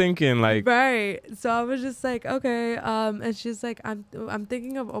what I'm thinking. Like, Right. So I was just like, okay. And she's like, I'm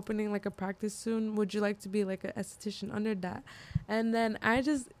thinking of opening like a practice soon. Would you like to be like an esthetician under that? And then I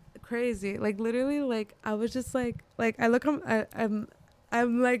just crazy, like literally, like I was just like I look, I'm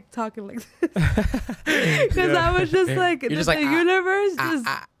like talking like this because I was just like, You're just the like, universe just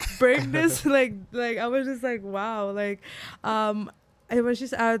bring this like I was just like, wow, like and when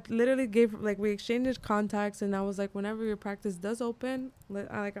I literally gave, like, we exchanged contacts, and I was like, whenever your practice does open,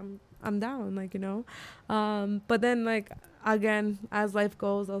 I'm down, like, you know. But then, like, again, as life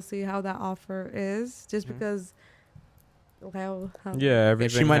goes, I'll see how that offer is, just because how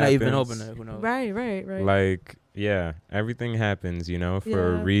everything She might not even happens. open it. Who knows? right. Like, everything happens, you know,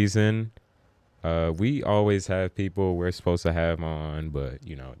 for a Yeah. reason. We always have people we're supposed to have on, but,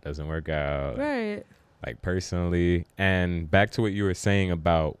 you know, it doesn't work out. Right. Like, personally. And back to what you were saying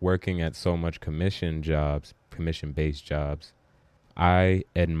about working at so much commission-based jobs. I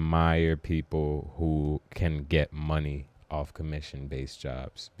admire people who can get money off commission-based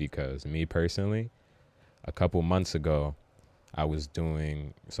jobs, because me personally, a couple months ago, I was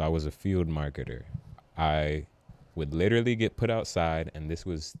a field marketer. I would literally get put outside, and this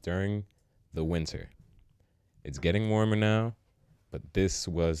was during the winter. It's getting warmer now, but this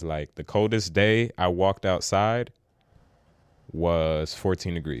was like the coldest day I walked outside was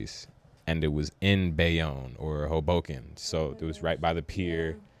 14 degrees, and it was in Bayonne or Hoboken. So it was right by the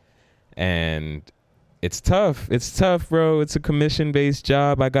pier, and it's tough. It's tough, bro. It's a commission-based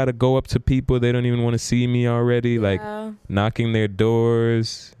job. I got to go up to people. They don't even want to see me already. Like, knocking their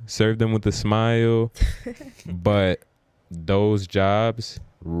doors, serve them with a smile. But those jobs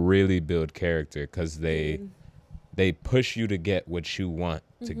really build character, because they push you to get what you want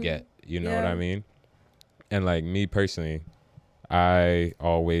to get. You know what I mean? And, like, me personally, I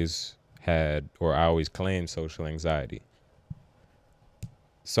always had, or I always claimed social anxiety.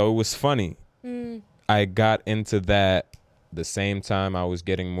 So it was funny. I got into that the same time I was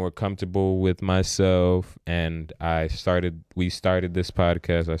getting more comfortable with myself, and we started this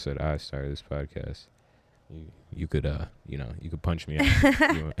podcast. I started this podcast. You could you could punch me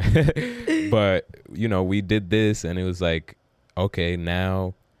out. But we did this, and it was like, okay,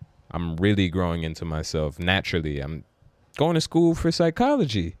 now I'm really growing into myself naturally. I'm going to school for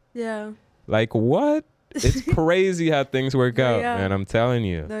psychology. Yeah. Like, what? It's crazy how things work out, man. I'm telling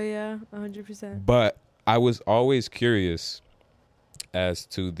you. No, yeah, 100%. But I was always curious as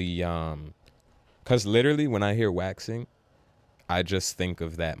to the because literally when I hear waxing, I just think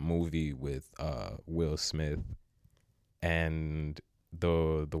of that movie with Will Smith and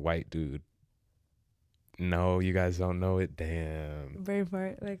the white dude. No, you guys don't know it. Damn.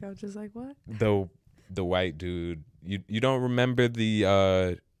 Braveheart. Like, I'm just like, what? The white dude. You don't remember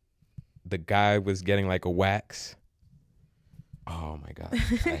the guy was getting like a wax? Oh my god, I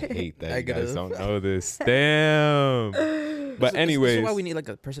hate that you guys don't know this. Damn. But anyways, this is why we need like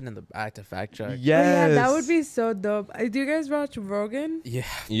a person in the back to fact check. Yes. Yeah, that would be so dope. Do you guys watch Rogan? Yeah.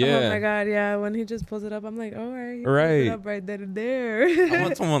 Oh my god, yeah. When he just pulls it up, I'm like, all right, he pulls it up right then and there. I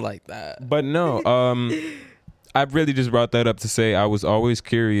want someone like that. But no, I really just brought that up to say I was always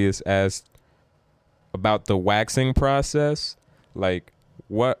curious about the waxing process, like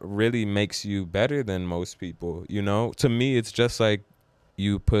what really makes you better than most people. To me, it's just like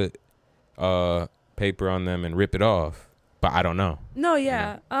you put paper on them and rip it off. But I don't know. No,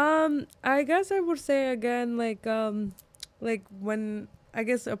 yeah. I guess I would say again, like when I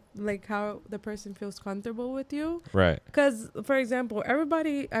guess like how the person feels comfortable with you. Right. Because, for example,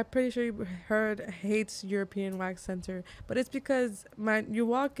 everybody, I'm pretty sure you heard, hates European Wax Center, but it's because you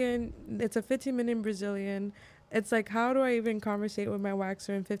walk in, it's a 15-minute Brazilian. It's like, how do I even conversate with my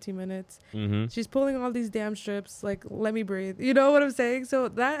waxer in 15 minutes? Mm-hmm. She's pulling all these damn strips. Like, let me breathe. You know what I'm saying? So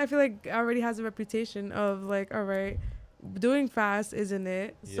that, I feel like, already has a reputation of like, all right, doing fast isn't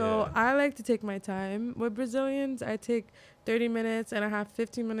it? Yeah. So I like to take my time. With Brazilians, I take 30 minutes and I have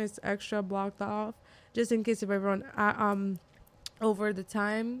 15 minutes extra blocked off just in case if everyone over the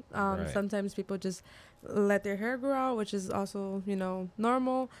time. Right. Sometimes people just let their hair grow out, which is also,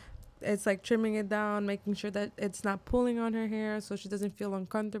 normal. It's like trimming it down, making sure that it's not pulling on her hair so she doesn't feel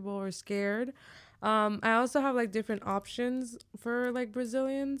uncomfortable or scared. I also have like different options for like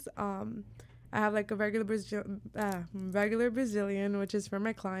Brazilians. I have like a regular Brazilian, which is for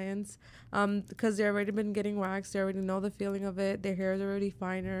my clients, because they already been getting waxed. They already know the feeling of it. Their hair is already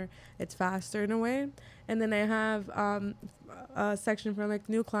finer. It's faster in a way. And then I have a section for like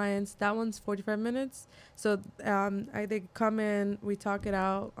new clients. That one's 45 minutes. So they come in, we talk it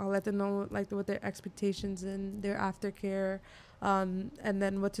out. I'll let them know like what their expectations and their aftercare, and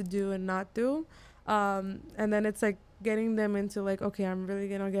then what to do and not do. And then it's like getting them into like, okay, I'm really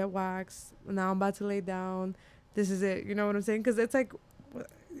gonna get waxed. Now I'm about to lay down. This is it. You know what I'm saying? Because it's like,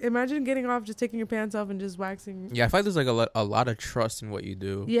 imagine getting off, just taking your pants off and just waxing. Yeah, I find there's like a lot of trust in what you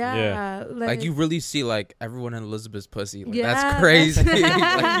do. Yeah. Like you really see like everyone in Elizabeth's pussy. Like, that's crazy.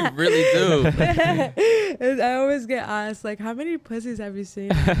 Like you really do. I always get asked like, how many pussies have you seen?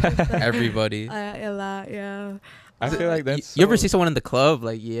 Like, everybody. A lot, yeah. I feel like that's. You ever see someone in the club?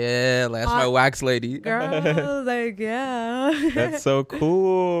 Like, yeah, that's my wax lady. Girl, like, yeah. That's so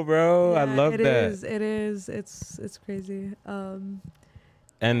cool, bro. I love that. It is. It's crazy.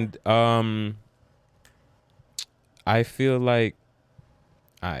 And I feel like.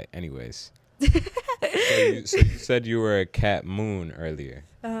 All right. Anyways, so you said you were a cat moon earlier.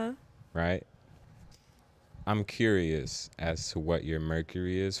 Right. I'm curious as to what your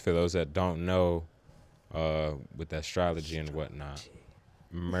Mercury is. For those that don't know. With astrology and whatnot,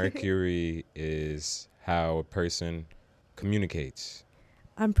 Mercury is how a person communicates.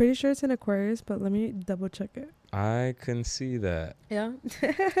 I'm pretty sure it's an Aquarius, but let me double check it. I can see that. Yeah.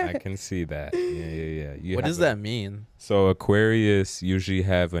 I can see that. Yeah. What does that mean? So Aquarius usually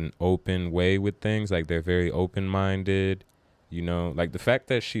have an open way with things. Like they're very open-minded. Like the fact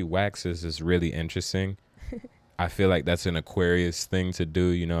that she waxes is really interesting. I feel like that's an Aquarius thing to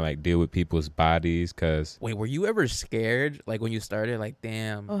do, like deal with people's bodies. Cause wait, were you ever scared? Like when you started, like,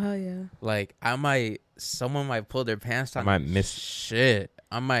 damn. Oh, hell yeah. Like someone might pull their pants down. I might miss shit.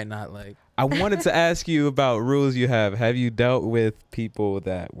 I might not like. I wanted to ask you about rules you have. Have you dealt with people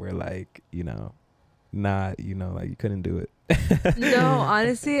that were like, not, like you couldn't do it? No,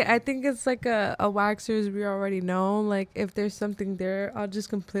 honestly, I think it's like a waxers we already know. Like if there's something there, I'll just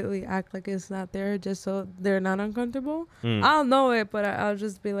completely act like it's not there just so they're not uncomfortable. I'll know it, but I'll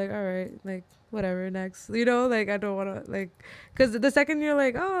just be like, all right, like whatever, next. Like I don't want to like, because the second you're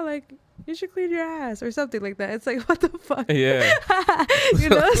like, oh, like you should clean your ass or something like that. It's like, what the fuck? Yeah. You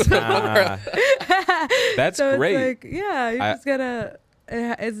know? So, Nah, that's so great. It's like, yeah, you just gotta,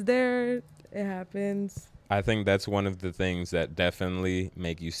 it's there. It happens. I think that's one of the things that definitely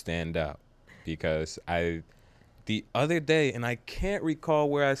make you stand out, because the other day, and I can't recall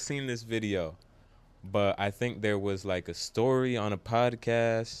where I seen this video, but I think there was like a story on a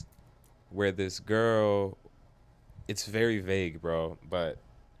podcast where this girl, it's very vague, bro, but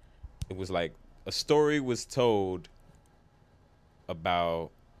it was like a story was told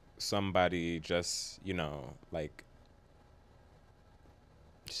about somebody just, like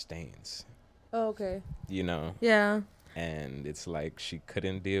stains, Oh, okay. Yeah. and it's like she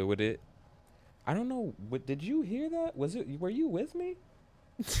couldn't deal with it. I don't know. What did you hear that? Were you with me?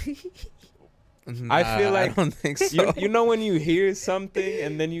 Nah, I feel like I don't think so. you know when you hear something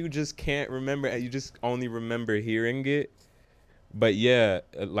and then you just can't remember, you just only remember hearing it. But yeah,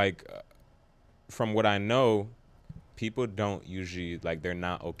 from what I know, people don't usually, like, they're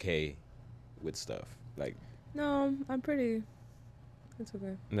not okay with stuff. Like, No, I'm pretty. It's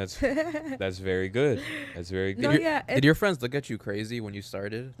okay. that's very good. That's very good. No, yeah. Did your friends look at you crazy when you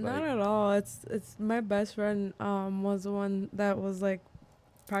started? Not at all. It's my best friend was the one that was like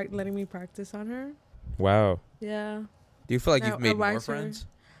letting me practice on her. Wow. Yeah. Do you feel like I- you've made I more waxed her. friends?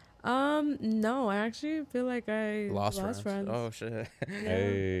 No, I actually feel like I Lost friends. Oh shit. Yeah.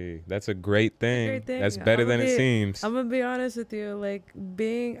 Hey, that's a great thing. great thing. That's better I'ma than it be- seems. I'm gonna be honest with you. Like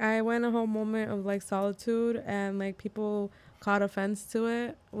I went a whole moment of like solitude, and like people caught offense to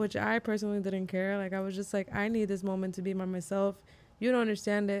it, which I personally didn't care. Like I was just like, I need this moment to be by myself. You don't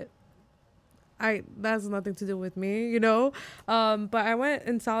understand it. That's nothing to do with me, you know. But I went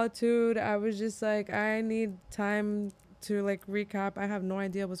in solitude. I was just like, I need time to like recap. I have no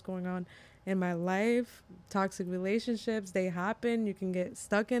idea what's going on in my life. Toxic relationships, they happen. You can get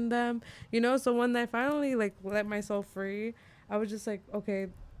stuck in them, you know. So when I finally like let myself free, I was just like, okay,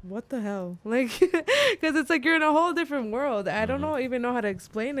 what the hell? Like, because it's like you're in a whole different world. I don't even know how to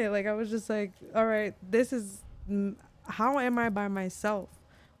explain it. Like I was just like, all right, this is how am I by myself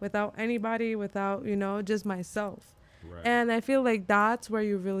without anybody, without, you know, just myself. Right. And I feel like that's where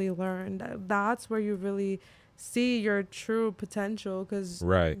you really learn. That's where you really see your true potential, because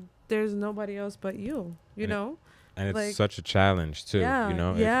Right. there's nobody else but you, you know? And it's like, such a challenge too, yeah, you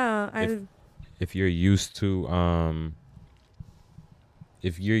know? Yeah. If you're used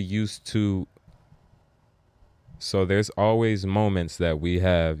to so there's always moments that we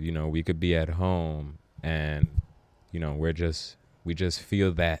have, you know, we could be at home and, you know, we just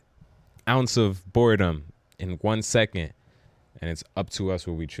feel that ounce of boredom in 1 second, and it's up to us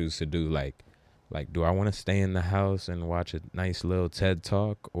what we choose to do. Like, do I want to stay in the house and watch a nice little TED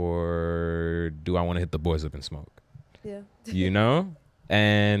talk, or do I want to hit the boys up and smoke? Yeah. You know?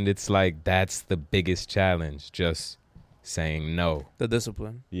 And it's like, that's the biggest challenge, just saying no. The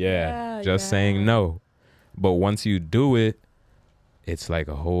discipline. Yeah, just saying no. But once you do it, it's like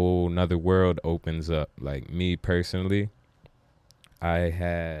a whole nother world opens up. Like me personally, I've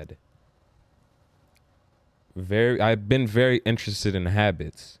been very interested in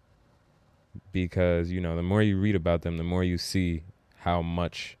habits, because, you know, the more you read about them, the more you see how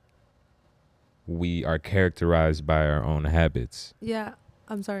much we are characterized by our own habits. Yeah.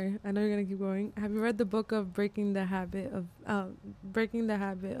 I'm sorry. I know you're gonna keep going. Have you read the book of breaking the habit of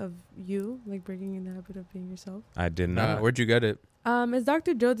you, like breaking in the habit of being yourself? I did not. Where'd you get it? It's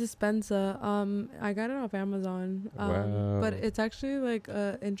Dr. Joe Dispenza. I got it off Amazon. Wow. But it's actually like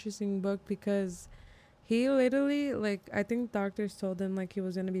a interesting book, because he literally, like, I think doctors told him like he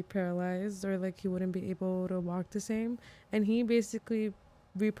was gonna be paralyzed, or like he wouldn't be able to walk the same, and he basically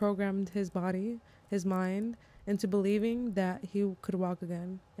reprogrammed his body, his mind, into believing that he could walk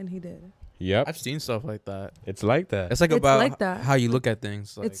again, and he did. Yep. I've seen stuff like that. It's like that. It's like It's about like that. how you look at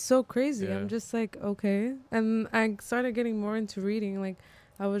things. Like, It's so crazy. yeah. I'm just like, okay. And I started getting more into reading. Like,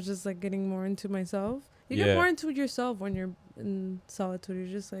 I was just like getting more into myself. You Yeah. get more into yourself when you're in solitude.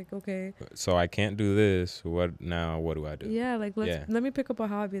 You're just like, okay. So I can't do this. What do I do? Yeah, like let me pick up a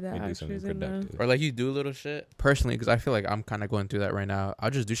hobby that We do actually is something gonna. productive. or like you do little shit. Personally, because I feel like I'm kind of going through that right now. I'll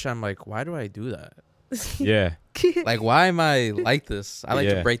just do shit. I'm like, why do I do that? Yeah. Like, why am I like this? I like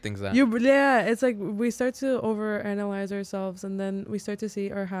Yeah. to break things down. It's like we start to overanalyze ourselves, and then we start to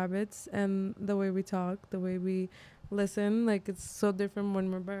see our habits and the way we talk, the way we listen. Like, it's so different when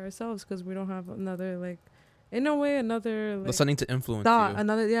we're by ourselves, because we don't have another, like, in a way, another like Something to influence thought, you.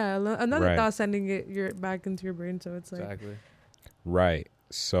 another Right. thought sending it back into your brain. So it's like, Exactly. Right.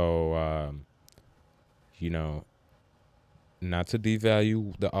 So, you know, not to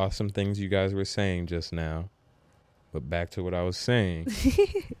devalue the awesome things you guys were saying just now, but back to what I was saying.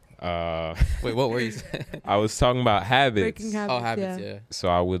 Wait, what were you saying? I was talking about habits. Breaking habits. Oh, habits, yeah. So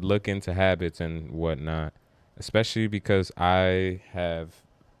I would look into habits and whatnot, especially because I have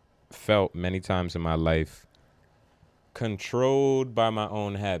felt many times in my life controlled by my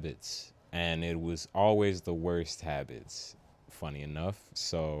own habits, and it was always the worst habits, funny enough.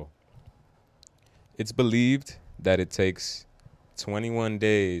 So it's believed that it takes 21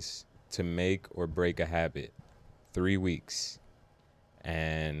 days to make or break a habit, 3 weeks.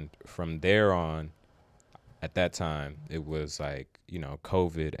 And from there on, at that time, it was like,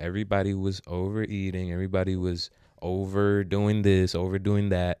 COVID. Everybody was overeating. Everybody was overdoing this, overdoing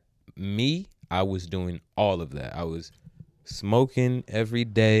that. Me, I was doing all of that. I was smoking every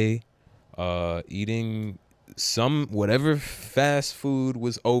day, eating whatever fast food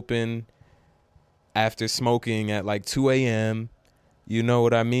was open after smoking at like 2 a.m. You know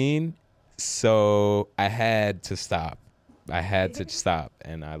what I mean? So I had to stop.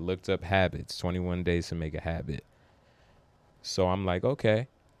 And I looked up habits, 21 days to make a habit. So I'm like, okay,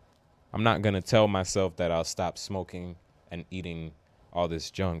 I'm not going to tell myself that I'll stop smoking and eating all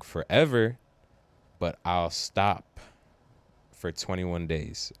this junk forever, but I'll stop for 21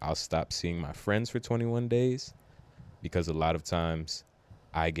 days. I'll stop seeing my friends for 21 days because a lot of times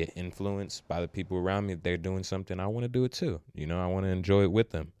I get influenced by the people around me. If they're doing something, I want to do it too. I want to enjoy it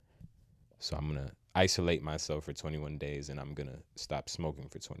with them. So I'm going to isolate myself for 21 days and I'm going to stop smoking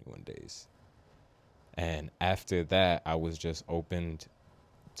for 21 days. And after that, I was just opened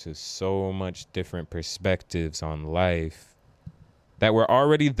to so much different perspectives on life that were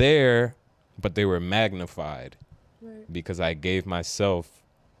already there, but they were magnified. Right. Because I gave myself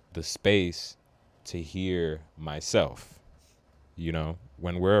the space to hear myself.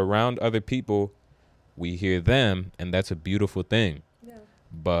 When we're around other people, we hear them, and that's a beautiful thing. Yeah.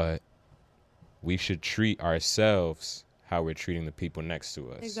 But we should treat ourselves how we're treating the people next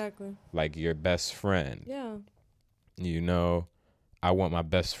to us. Exactly. Like your best friend. Yeah. I want my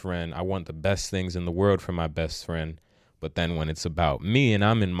best friend. I want the best things in the world for my best friend. But then when it's about me and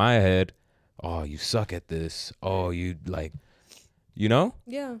I'm in my head, oh, you suck at this. Oh, you like,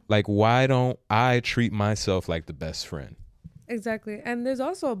 Yeah. Like, why don't I treat myself like the best friend? Exactly. And there's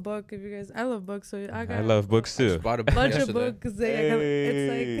also a book, if you guys, I love books, so I love books too. I just bought a bunch yesterday. of books.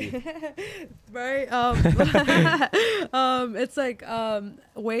 It's like, right? It's like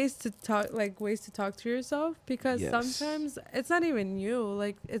ways to talk to yourself, because sometimes it's not even you.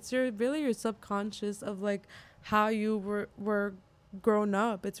 Like, it's your subconscious of like how you were grown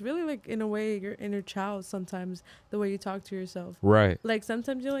up. It's really like, in a way, your inner child sometimes, the way you talk to yourself. Right. Like,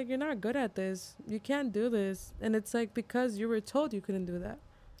 sometimes you're like, you're not good at this, you can't do this, and it's like because you were told you couldn't do that.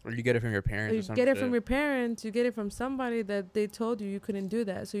 Or you get it from your parents. You get it from your parents, you get it from somebody that they told you couldn't do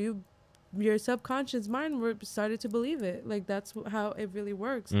that, so your subconscious mind started to believe it. Like, that's how it really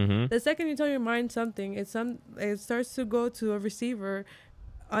works. Mm-hmm. The second you tell your mind something, it starts to go to a receiver,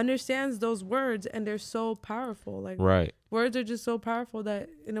 understands those words, and they're so powerful. Like, right. Words are just so powerful that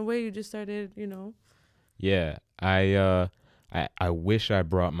in a way you just started, Yeah. I wish I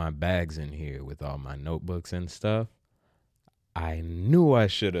brought my bags in here with all my notebooks and stuff. I knew I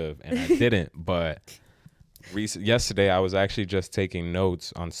should have, and I didn't. But yesterday I was actually just taking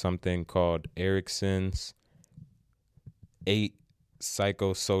notes on something called Erickson's 8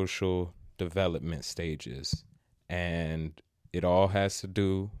 psychosocial development stages. And it all has to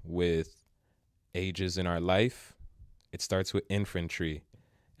do with ages in our life. It starts with infantry.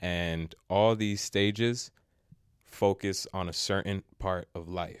 And all these stages focus on a certain part of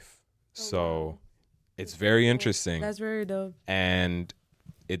life. Wow. It's very interesting. That's very dope. And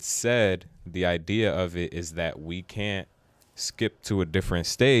it's said, the idea of it is that we can't skip to a different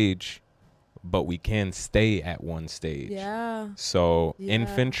stage, but we can stay at one stage. Yeah. So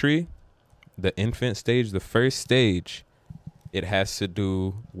infantry, the infant stage, the first stage, it has to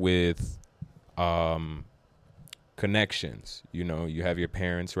do with connections. You have your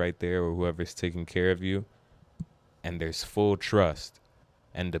parents right there, or whoever's taking care of you, and there's full trust.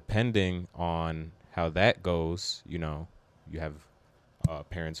 And depending on how that goes, you have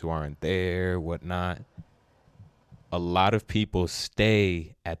parents who aren't there, whatnot. A lot of people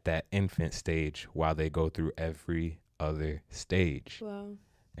stay at that infant stage while they go through every other stage. Wow.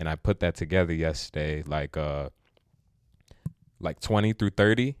 And I put that together yesterday, like 20 through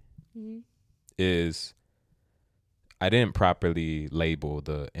 30 is, I didn't properly label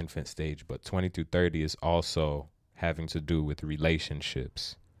the infant stage, but 20 through 30 is also having to do with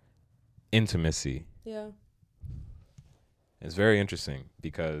relationships, intimacy. Yeah. It's very interesting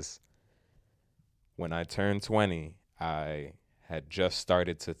because when I turned 20, I had just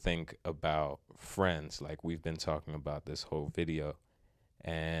started to think about friends, like we've been talking about this whole video.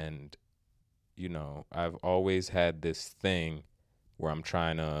 And, you know, I've always had this thing where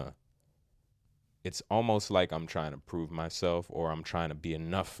it's almost like I'm trying to prove myself, or I'm trying to be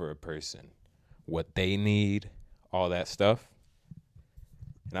enough for a person, what they need, all that stuff.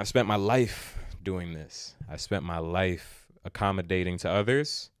 And I've spent my life doing this. I spent my life accommodating to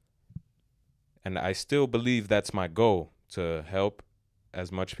others. And I still believe that's my goal, to help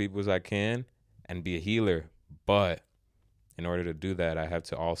as much people as I can and be a healer. But in order to do that, I have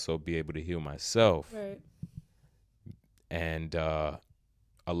to also be able to heal myself. Right. And a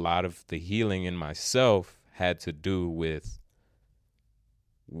lot of the healing in myself had to do with,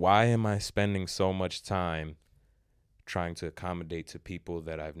 why am I spending so much time trying to accommodate to people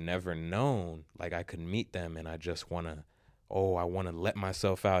that I've never known? Like, I could meet them and I just want to, I want to let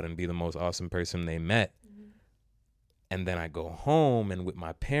myself out and be the most awesome person they met. Mm-hmm. And then I go home, and with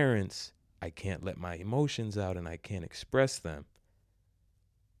my parents, I can't let my emotions out and I can't express them.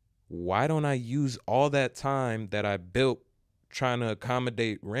 Why don't I use all that time that I built trying to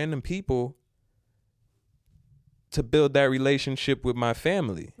accommodate random people to build that relationship with my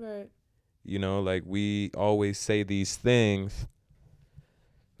family? Right. You know, like, we always say these things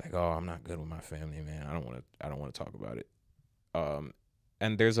like, oh, I'm not good with my family, man. I don't want to talk about it.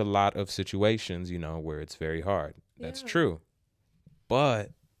 And there's a lot of situations, you know, where it's very hard. That's true.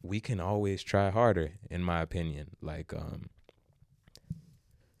 But we can always try harder, in my opinion. Like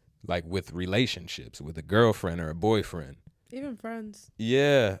with relationships, with a girlfriend or a boyfriend. Even friends.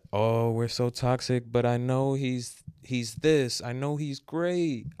 Yeah. Oh, we're so toxic, but I know he's this. I know he's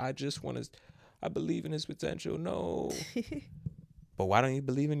great. I believe in his potential. No. But why don't you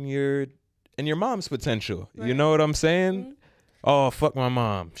believe in your mom's potential? Right. You know what I'm saying? Mm-hmm. Oh, fuck my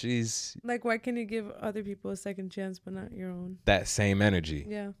mom. She's like, why can't you give other people a second chance but not your own? That same energy.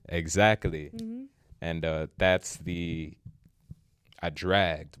 Yeah. Exactly. Mm-hmm. And I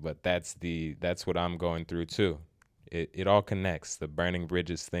dragged, but that's what I'm going through too. It all connects. The burning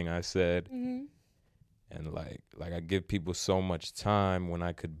bridges thing I said. Mm-hmm. And like I give people so much time when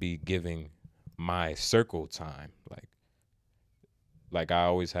I could be giving my circle time. Like I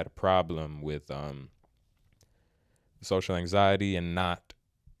always had a problem with social anxiety and not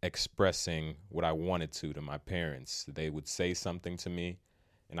expressing what I wanted to my parents. They would say something to me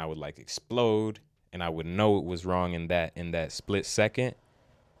and I would like explode, and I would know it was wrong in that split second,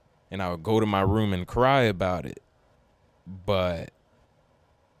 and I would go to my room and cry about it. And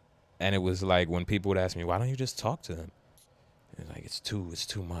it was like, when people would ask me, why don't you just talk to them? It's like, it's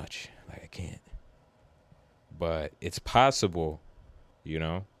too much. Like, I can't. But it's possible, you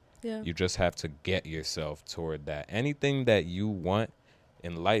know? Yeah. You just have to get yourself toward that. Anything that you want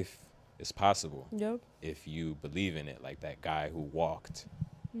in life is possible. Yep. If you believe in it, like that guy who walked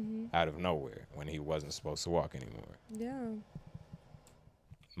out of nowhere when he wasn't supposed to walk anymore. Yeah.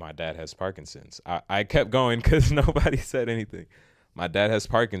 My dad has Parkinson's. I kept going because nobody said anything. My dad has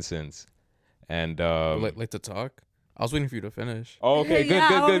Parkinson's. And like to talk? I was waiting for you to finish. Oh, okay,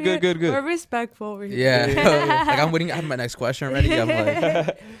 good. We're respectful over here. Yeah. Like, I'm waiting. I have my next question ready. I'm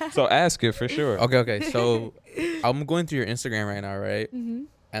like, so ask it for sure. Okay. So I'm going through your Instagram right now, right? Mm-hmm.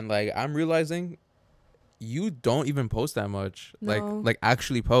 And like, I'm realizing you don't even post that much. No. Like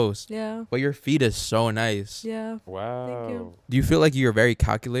actually post. Yeah. But your feed is so nice. Yeah. Wow. Thank you. Do you feel like you're very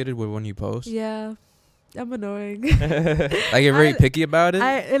calculated with when you post? Yeah. I'm annoying. Like, you're very picky about it?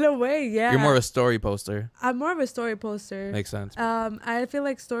 In a way, yeah. You're more of a story poster. I'm more of a story poster. Makes sense. I feel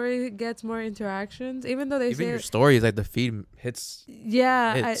like story gets more interactions, even though they say your stories, like, the feed hits.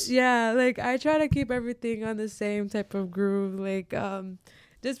 Yeah, hits. Like, I try to keep everything on the same type of groove, like,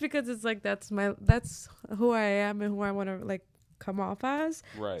 just because it's like that's who I am and who I want to like come off as.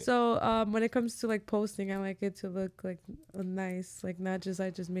 Right. So when it comes to like posting, I like it to look like nice, like not just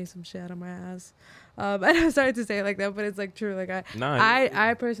I just made some shit out of my ass. And I'm sorry to say it like that, but it's like true. Like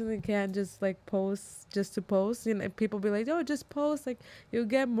I personally can't just like post just to post. You know, people be like, oh, just post. Like, you'll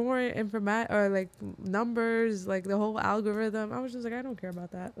get more information or like numbers, like the whole algorithm. I was just like, I don't care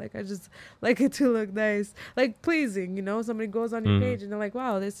about that. Like, I just like it to look nice, like pleasing. You know, somebody goes on your page and they're like,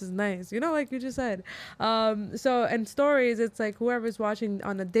 wow, this is nice. You know, like you just said. So and stories, it's like whoever's watching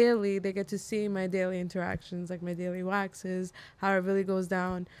on a daily, they get to see my daily interactions, like my daily waxes, how it really goes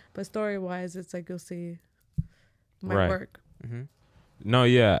down. But story wise, it's like you'll see my work. Mm-hmm. No,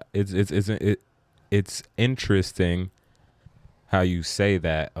 yeah, it's interesting how you say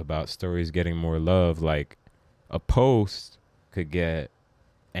that about stories getting more love. Like, a post could get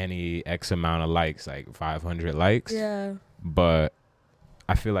any X amount of likes, like 500 likes. Yeah. But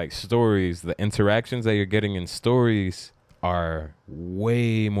I feel like stories, the interactions that you're getting in stories are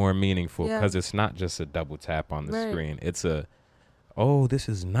way more meaningful because it's not just a double tap on the screen. It's a oh, this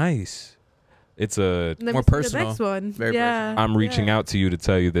is nice. It's a Let me More see personal. The next one. Very yeah. I'm reaching yeah. out to you to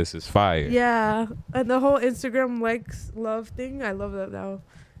tell you this is fire. Yeah, and the whole Instagram likes love thing, I love that now.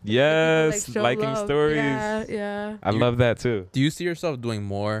 Yes, People, show liking love. stories. Yeah. I love that too. Do you see yourself doing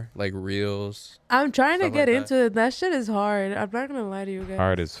more like reels? I'm trying to Stuff get like into it. That shit is hard. I'm not gonna lie to you guys.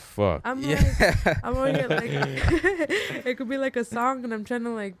 Hard as fuck. I'm Yeah. like, I'm on here like, it could be like a song, and I'm trying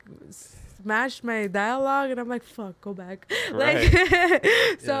to like smash my dialogue, and I'm like, fuck, go back. Like,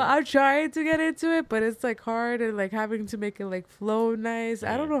 so Yeah. I'm trying to get into it, but it's like hard and like having to make it like flow nice.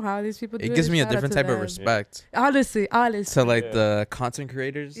 I don't know how these people do it. It gives me a Shout out different to type of them. respect. Honestly. To like Yeah. the content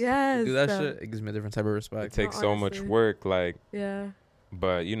creators Yes. do that shit. It gives me a different type of It respect. takes No, so much honestly. work, like, Yeah.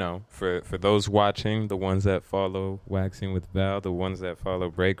 but you know, for those watching, the ones that follow Waxing with Val, the ones that follow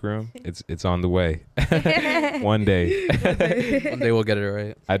Break Room, it's on the way. One day. One day we'll get it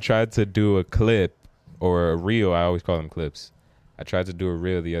right. I tried to do a clip or a reel. I always call them clips. I tried to do a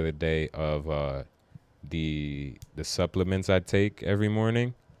reel the other day of the supplements I take every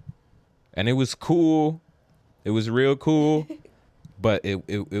morning, and it was cool. It was real cool, but it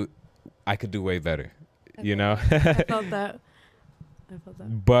I could do way better. You know. I felt that.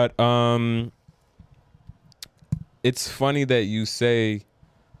 But it's funny that you say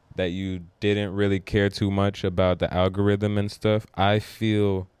that you didn't really care too much about the algorithm and stuff. I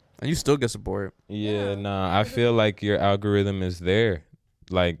feel And you still get support. yeah, nah, I feel like your algorithm is there.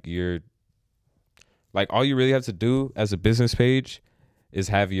 Like all you really have to do as a business page is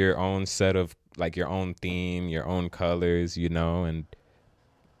have your own set of like your own theme, your own colors, you know, and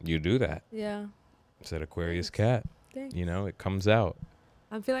you do that. Yeah. It's an Aquarius cat. Thanks. You know, it comes out.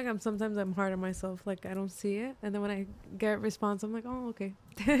 I feel like sometimes I'm hard on myself. Like I don't see it, and then when I get a response, I'm like, oh, okay.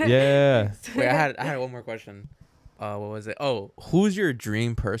 Yeah. Wait, I had one more question. What was it? Oh, who's your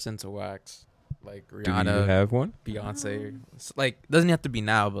dream person to wax? Like Do you Rihanna, have one? Beyonce. Like doesn't have to be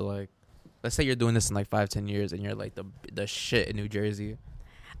now, but like let's say you're doing this in like 5-10 years and you're like the shit in New Jersey.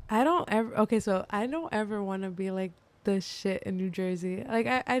 I don't ever. Okay, so I don't ever want to be like the shit in New Jersey. Like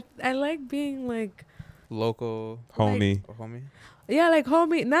I like being like Local Homie. homie. yeah, like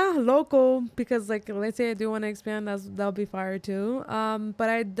homie, not local, because like let's say I do want to expand, that'll be fire too. But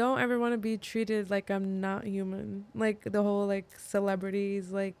I don't ever want to be treated like I'm not human. Like the whole like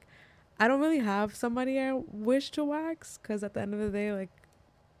celebrities. Like I don't really have somebody I wish to wax, because at the end of the day, like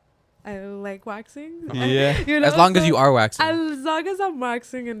I like waxing. Yeah. You know, As long as so- you are waxing. As long as I'm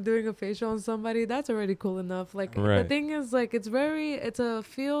waxing and doing a facial on somebody, that's already cool enough. Like the Right. thing is, like it's a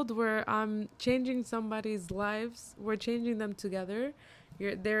field where I'm changing somebody's lives. We're changing them together.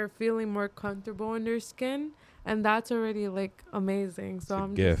 They're feeling more comfortable in their skin, and that's already like amazing. So It's a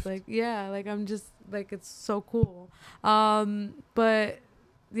I'm gift. just like, yeah, like I'm just like, it's so cool. But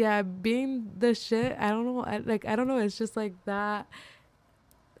yeah, being the shit, I don't know. I don't know. It's just like that.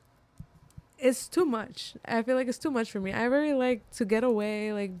 It's too much. I feel like it's too much for me. I really like to get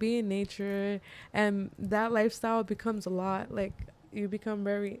away, like be in nature, and that lifestyle becomes a lot. Like you become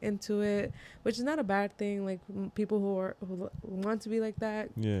very into it, which is not a bad thing. Like people who want to be like that,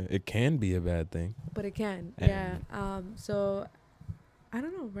 Yeah, it can be a bad thing. but it can. And- Yeah. So I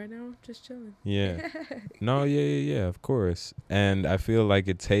don't know. Right now, just chilling. Yeah. No, yeah, of course. And I feel like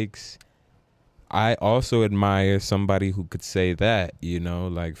it takes. I also admire somebody who could say that, you know,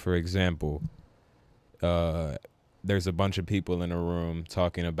 like for example, there's a bunch of people in a room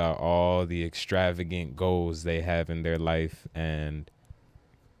talking about all the extravagant goals they have in their life, and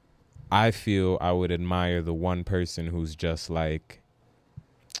I feel I would admire the one person who's just like,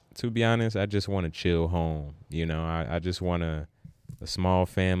 to be honest, I just want to chill home, you know, I just want a small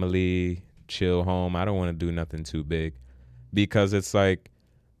family, chill home. I don't want to do nothing too big, because it's like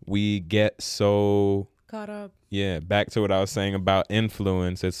we get so Caught up. back to what I was saying about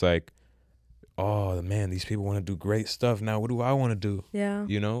influence. It's like, oh man, these people want to do great stuff now. What do I want to do? Yeah.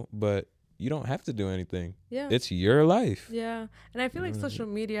 You know, but you don't have to do anything. Yeah. It's your life. Yeah, and I feel like Mhm. social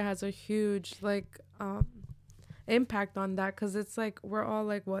media has a huge like impact on that, because it's like we're all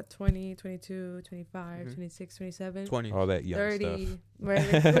like what 20, 22, 25, Mhm. 26, 27, 20. All that young 30, stuff.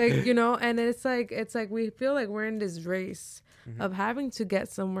 right? Like you know, and it's like we feel like we're in this race Mhm. of having to get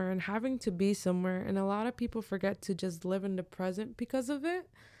somewhere and having to be somewhere, and a lot of people forget to just live in the present because of it.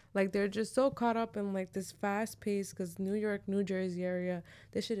 Like they're just so caught up in like this fast pace, because New York, New Jersey area,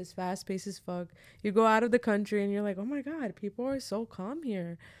 this shit is fast paced as fuck. You go out of the country and you're like, oh my God, people are so calm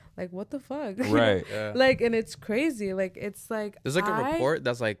here. Like what the fuck? Right. Yeah. Like, and it's crazy. Like it's like There's like a report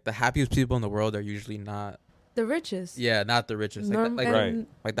that's like the happiest people in the world are usually not The richest. Yeah, not the richest. Norm- Like and,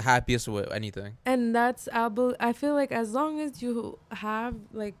 like the happiest with anything. and that's I feel like as long as you have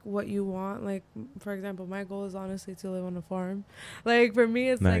like what you want, like for example, my goal is honestly to live on a farm. Like for me,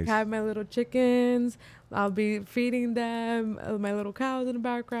 it's like Nice. have my little chickens. I'll be feeding them, my little cows in the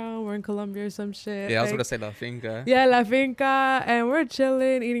background. We're in Colombia or some shit. Yeah, I was like, gonna say la finca. yeah, la finca, and we're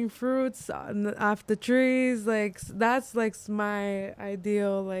chilling, eating fruits off the trees. Like that's like my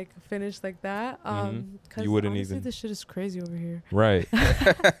ideal like finish like that. Cause You wouldn't honestly, even- this shit is crazy over here. Right.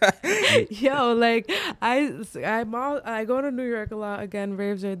 Yo, like I go to New York a lot. Again,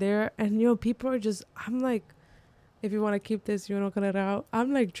 raves are there, and people are just. I'm like, if you want to keep this, you don't cut it out.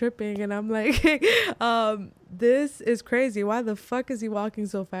 I'm like tripping, and I'm like, this is crazy. Why the fuck is he walking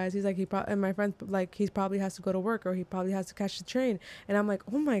so fast? He's like, and my friend like he probably has to go to work or he probably has to catch the train, and I'm like,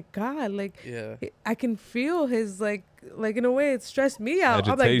 oh my god, like Yeah. I can feel his like in a way it stressed me out.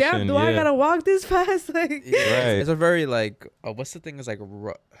 I'm like, damn, Agitation, do I yeah. gotta walk this fast? Like, Yeah, Right. It's a very like what's the thing is like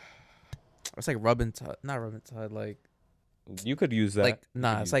it's like rub and tug, not rub and tug, like You could use that. like You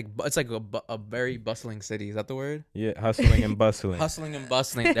nah, could it's use- like it's like a very bustling city. Is that the word? yeah, hustling and bustling. Hustling and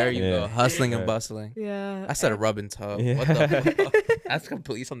bustling. There you Yeah. go. Hustling and Yeah. bustling. yeah, I said a rub and tub. Yeah. What the? That's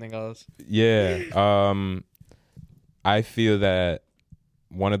completely something else. Yeah. I feel that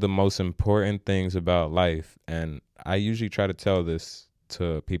one of the most important things about life, and I usually try to tell this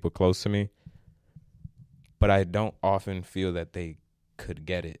to people close to me, but I don't often feel that they could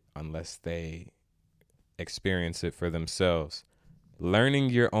get it unless they experience it for themselves. Learning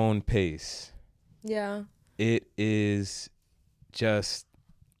your own pace. yeah, It is just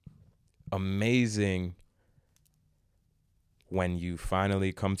amazing when you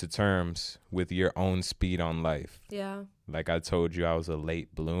finally come to terms with your own speed on life. yeah, Like I told you, I was a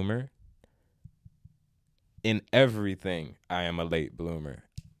late bloomer. In everything, I am a late bloomer.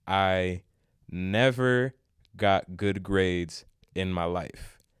 I never got good grades in my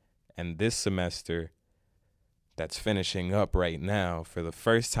life. And this semester that's finishing up right now, for the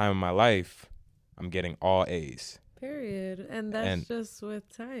first time in my life, I'm getting all A's. period. And that's And- just with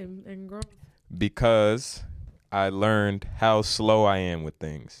time and growth. Because I learned how slow I am with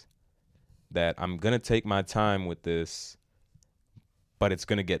things. That I'm going to take my time with this, but it's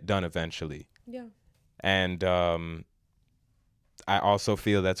going to get done eventually. Yeah, And I also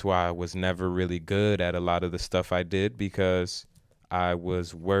feel that's why I was never really good at a lot of the stuff I did, because I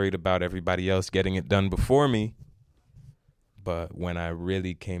was worried about everybody else getting it done before me. But when I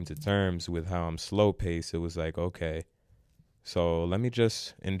really came to terms with how I'm slow paced, it was like, okay, so let me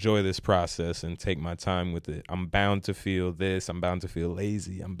just enjoy this process and take my time with it. I'm bound to feel this. I'm bound to feel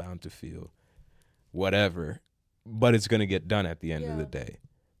lazy. I'm bound to feel whatever. But it's going to get done at the end of the day,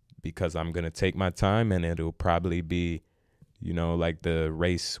 because I'm going to take my time, and it'll probably be, like the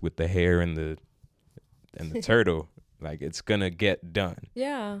race with the hare and the turtle. Like, it's going to get done,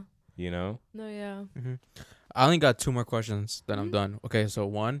 yeah, you know? no, yeah. I only got 2 more questions, then I'm done. Okay, so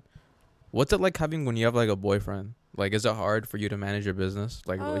one, what's it like having when you have like a boyfriend? Like, is it hard for you to manage your business,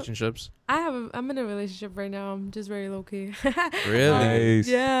 like relationships? I'm in a relationship right now. I'm just very low key. Really? Nice.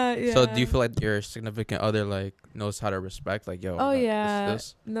 Yeah. So do you feel like your significant other like knows how to respect, like, yo? Oh like, yeah.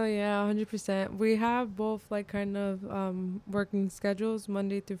 this? No, yeah, 100%. We have both like kind of working schedules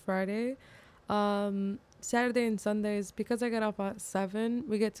Monday through Friday. Saturday and Sundays, because I get off at 7,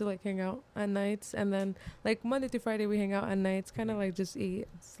 we get to like hang out at nights, and then like Monday through Friday we hang out at nights, kind of like just eat,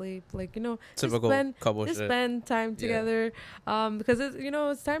 sleep, like Typical couple just shit. spend time Yeah. together, because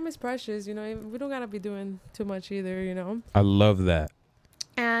it's time is precious, we don't gotta be doing too much either. I love that.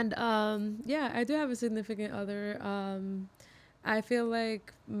 And yeah, I do have a significant other. I feel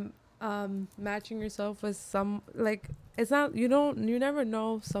like matching yourself with some, like, it's not, you never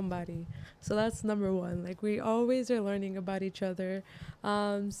know somebody, so that's number one. Like, we always are learning about each other.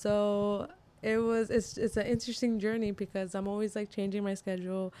 So it's an interesting journey, because I'm always like changing my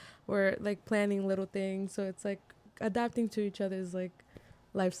schedule, or like planning little things, so it's like adapting to each other's like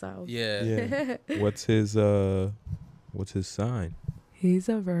lifestyles. Yeah. What's his sign? He's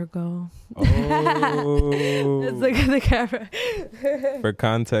a Virgo. Oh. It's like the camera. For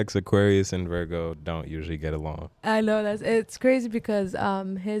context, Aquarius and Virgo don't usually get along. I know it's crazy, because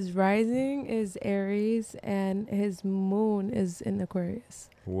his rising is Aries and his moon is in Aquarius.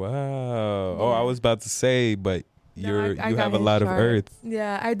 Wow. Oh, Yeah. I was about to say, but No, I you got have a his lot of chart. Earth.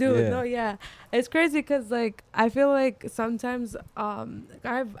 Yeah, I do. Yeah. No, yeah, it's crazy, because like I feel like sometimes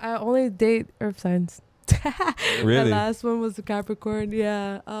I only date Earth signs. The Really? last one was the Capricorn.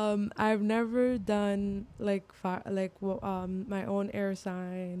 Yeah. I've never done like my own air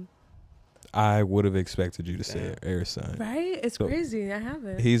sign. I would have expected you to say Yeah. air sign. Right? It's So, crazy. I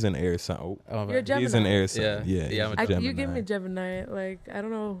haven't. He's an air sign. Oh, Oh, You're man. he's an Gemini. air sign. Yeah. Yeah, Yeah, he's I'm a a Gemini. You give me Gemini. Like, I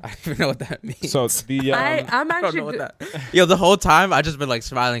don't know. I don't even know what that means. So the I'm I don't actually know what that. Yo, the whole time I just been like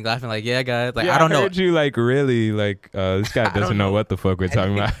smiling, laughing, like, yeah, guys. Like, yeah, I don't know. heard you like really like this guy I don't doesn't know know what the fuck we're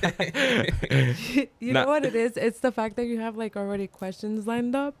talking about. You Nah. know what it is? It's the fact that you have like already questions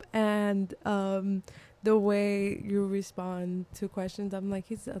lined up, and the way you respond to questions. I'm like,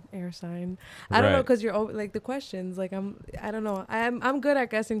 he's an air sign. I don't know, Right. because you're like the questions. Like I don't know. I'm good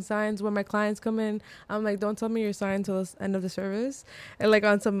at guessing signs. When my clients come in, I'm like, don't tell me your sign till the end of the service, and like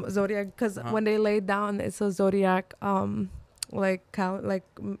on some zodiac, because when they lay down, it's a zodiac like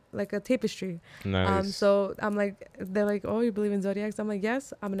like a tapestry. Nice. So I'm like, they're like, oh, you believe in zodiacs? I'm like,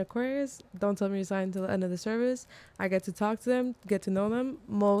 yes, I'm an Aquarius. Don't tell me your sign until the end of the service. I get to talk to them, get to know them.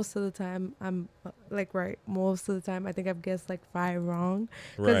 Most of the time, I'm like right. Most of the time, I think I've guessed like 5 wrong,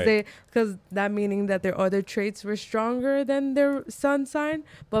 Right. because that meaning that their other traits were stronger than their sun sign.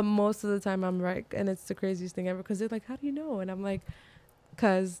 But most of the time, I'm right, and it's the craziest thing ever. Because they're like, how do you know? And I'm like,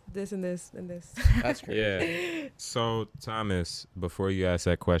 because this and this and this. That's crazy. Yeah. So, Thomas, before you ask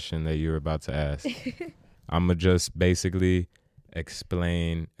that question that you were about to ask, I'm going to just basically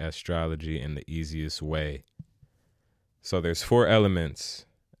explain astrology in the easiest way. So, there's 4 elements,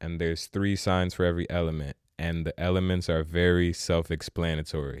 and there's 3 signs for every element. And the elements are very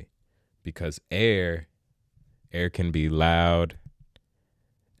self-explanatory because air can be loud,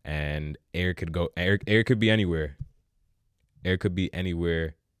 and air could be anywhere. Air could be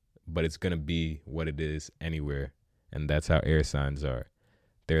anywhere, but it's going to be what it is anywhere. And that's how air signs are.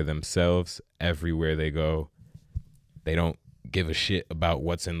 They're themselves everywhere they go. They don't give a shit about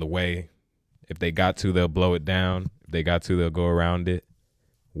what's in the way. If they got to, they'll blow it down. If they got to, they'll go around it.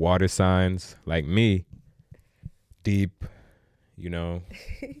 Water signs, like me, deep,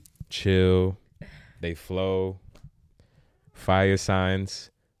 chill. They flow. Fire signs,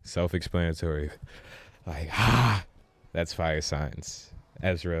 self-explanatory. Like, that's fire signs.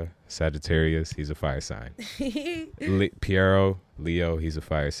 Ezra, Sagittarius, he's a fire sign. Piero, Leo, he's a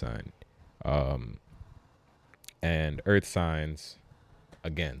fire sign. And earth signs,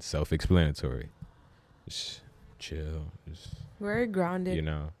 again, self-explanatory. Just chill. Just, Very grounded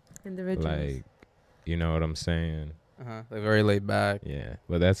individuals. like, you know what I'm saying? Like very laid back. Yeah,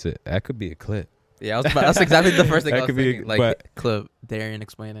 but that's it. That could be a clip. Yeah, that's exactly the first thing That I was could be a- thinking. Like, but- clip Darian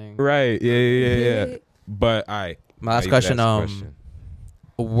explaining. Right, yeah. But, all right. My last question,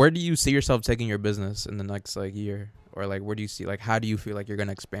 where do you see yourself taking your business in the next like year, or like where do you see, like, how do you feel like you're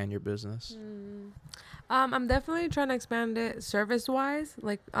gonna expand your business? I'm definitely trying to expand it service wise.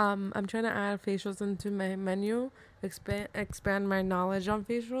 Like I'm trying to add facials into my menu, expand my knowledge on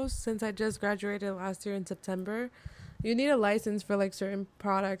facials. Since I just graduated last year in September, you need a license for like certain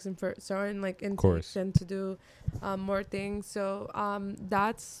products and for certain like intakes and to do more things. So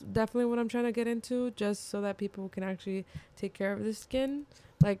that's definitely what I'm trying to get into, just so that people can actually take care of the skin.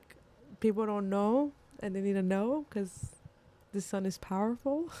 Like, people don't know, and they need to know, because the sun is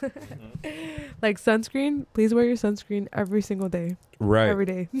powerful. Like sunscreen, please wear your sunscreen every single day. Right. Every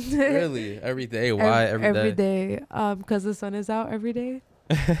day. Really? Every day? Why every day? Because the sun is out every day.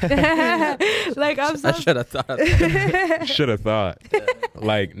 Like, I'm so I should have thought. Should have thought.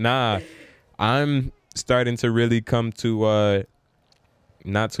 Like, nah, I'm starting to really come to,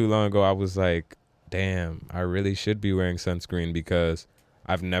 not too long ago, I was like, damn, I really should be wearing sunscreen, because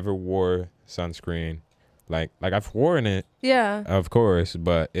I've never wore sunscreen. Like I've worn it, Yeah. of course,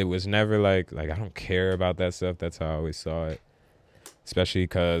 but it was never like I don't care about that stuff. That's how I always saw it. Especially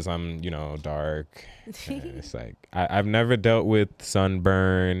because I'm, dark. And it's like, I've never dealt with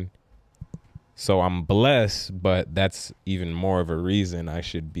sunburn. So I'm blessed, but that's even more of a reason I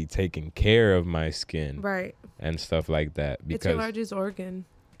should be taking care of my skin. Right. And stuff like that. Because it's your largest organ.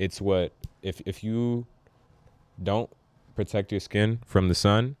 It's what, if you don't protect your skin from the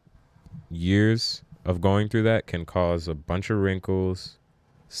sun, years of going through that can cause a bunch of wrinkles,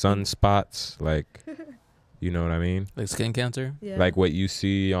 sunspots, like, you know what I mean? Like skin cancer? Yeah. Like what you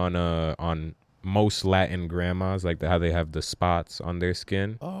see on most Latin grandmas, like how they have the spots on their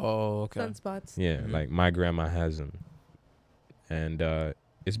skin. Oh, okay. Sunspots. Yeah, like my grandma has them. And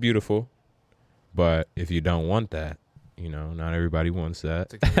it's beautiful. But if you don't want that, not everybody wants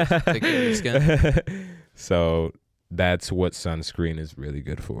that. Take care of your skin. So that's what sunscreen is really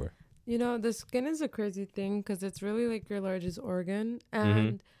good for. The skin is a crazy thing, because it's really like your largest organ,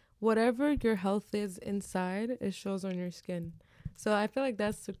 and whatever your health is inside, it shows on your skin. So I feel like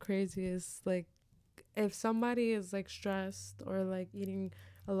that's the craziest. Like, if somebody is like stressed, or like eating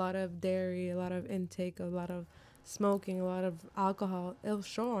a lot of dairy, a lot of intake, a lot of smoking, a lot of alcohol, it'll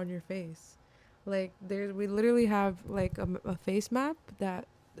show on your face. Like we literally have like a face map that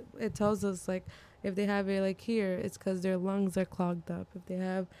it tells us like if they have it like here, it's because their lungs are clogged up. If they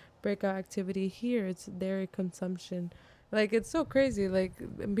have breakout activity here, it's dairy consumption. Like it's so crazy. Like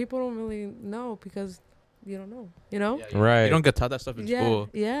and people don't really know because you don't know. You know? Yeah, Right. You don't get taught that stuff in school.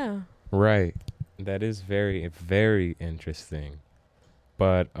 Yeah. Right. That is very, very interesting.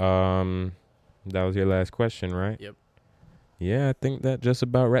 But that was your last question, right? Yep. Yeah, I think that just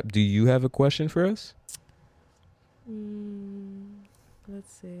about wrap. Do you have a question for us?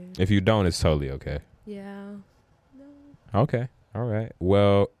 Let's see. If you don't, it's totally okay. Yeah. No. Okay. All right.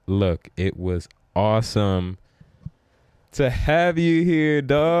 Well, look, it was awesome to have you here,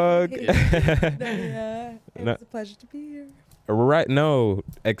 dog. Yeah. It No. was a pleasure to be here. Right. No,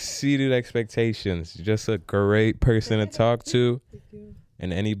 exceeded expectations. Just a great person to talk to. Thank you.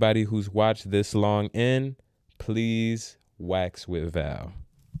 And anybody who's watched this long in, please wax with Val.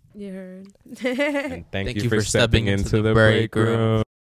 You heard. And thank you you for for stepping stepping into into the the break break room. room.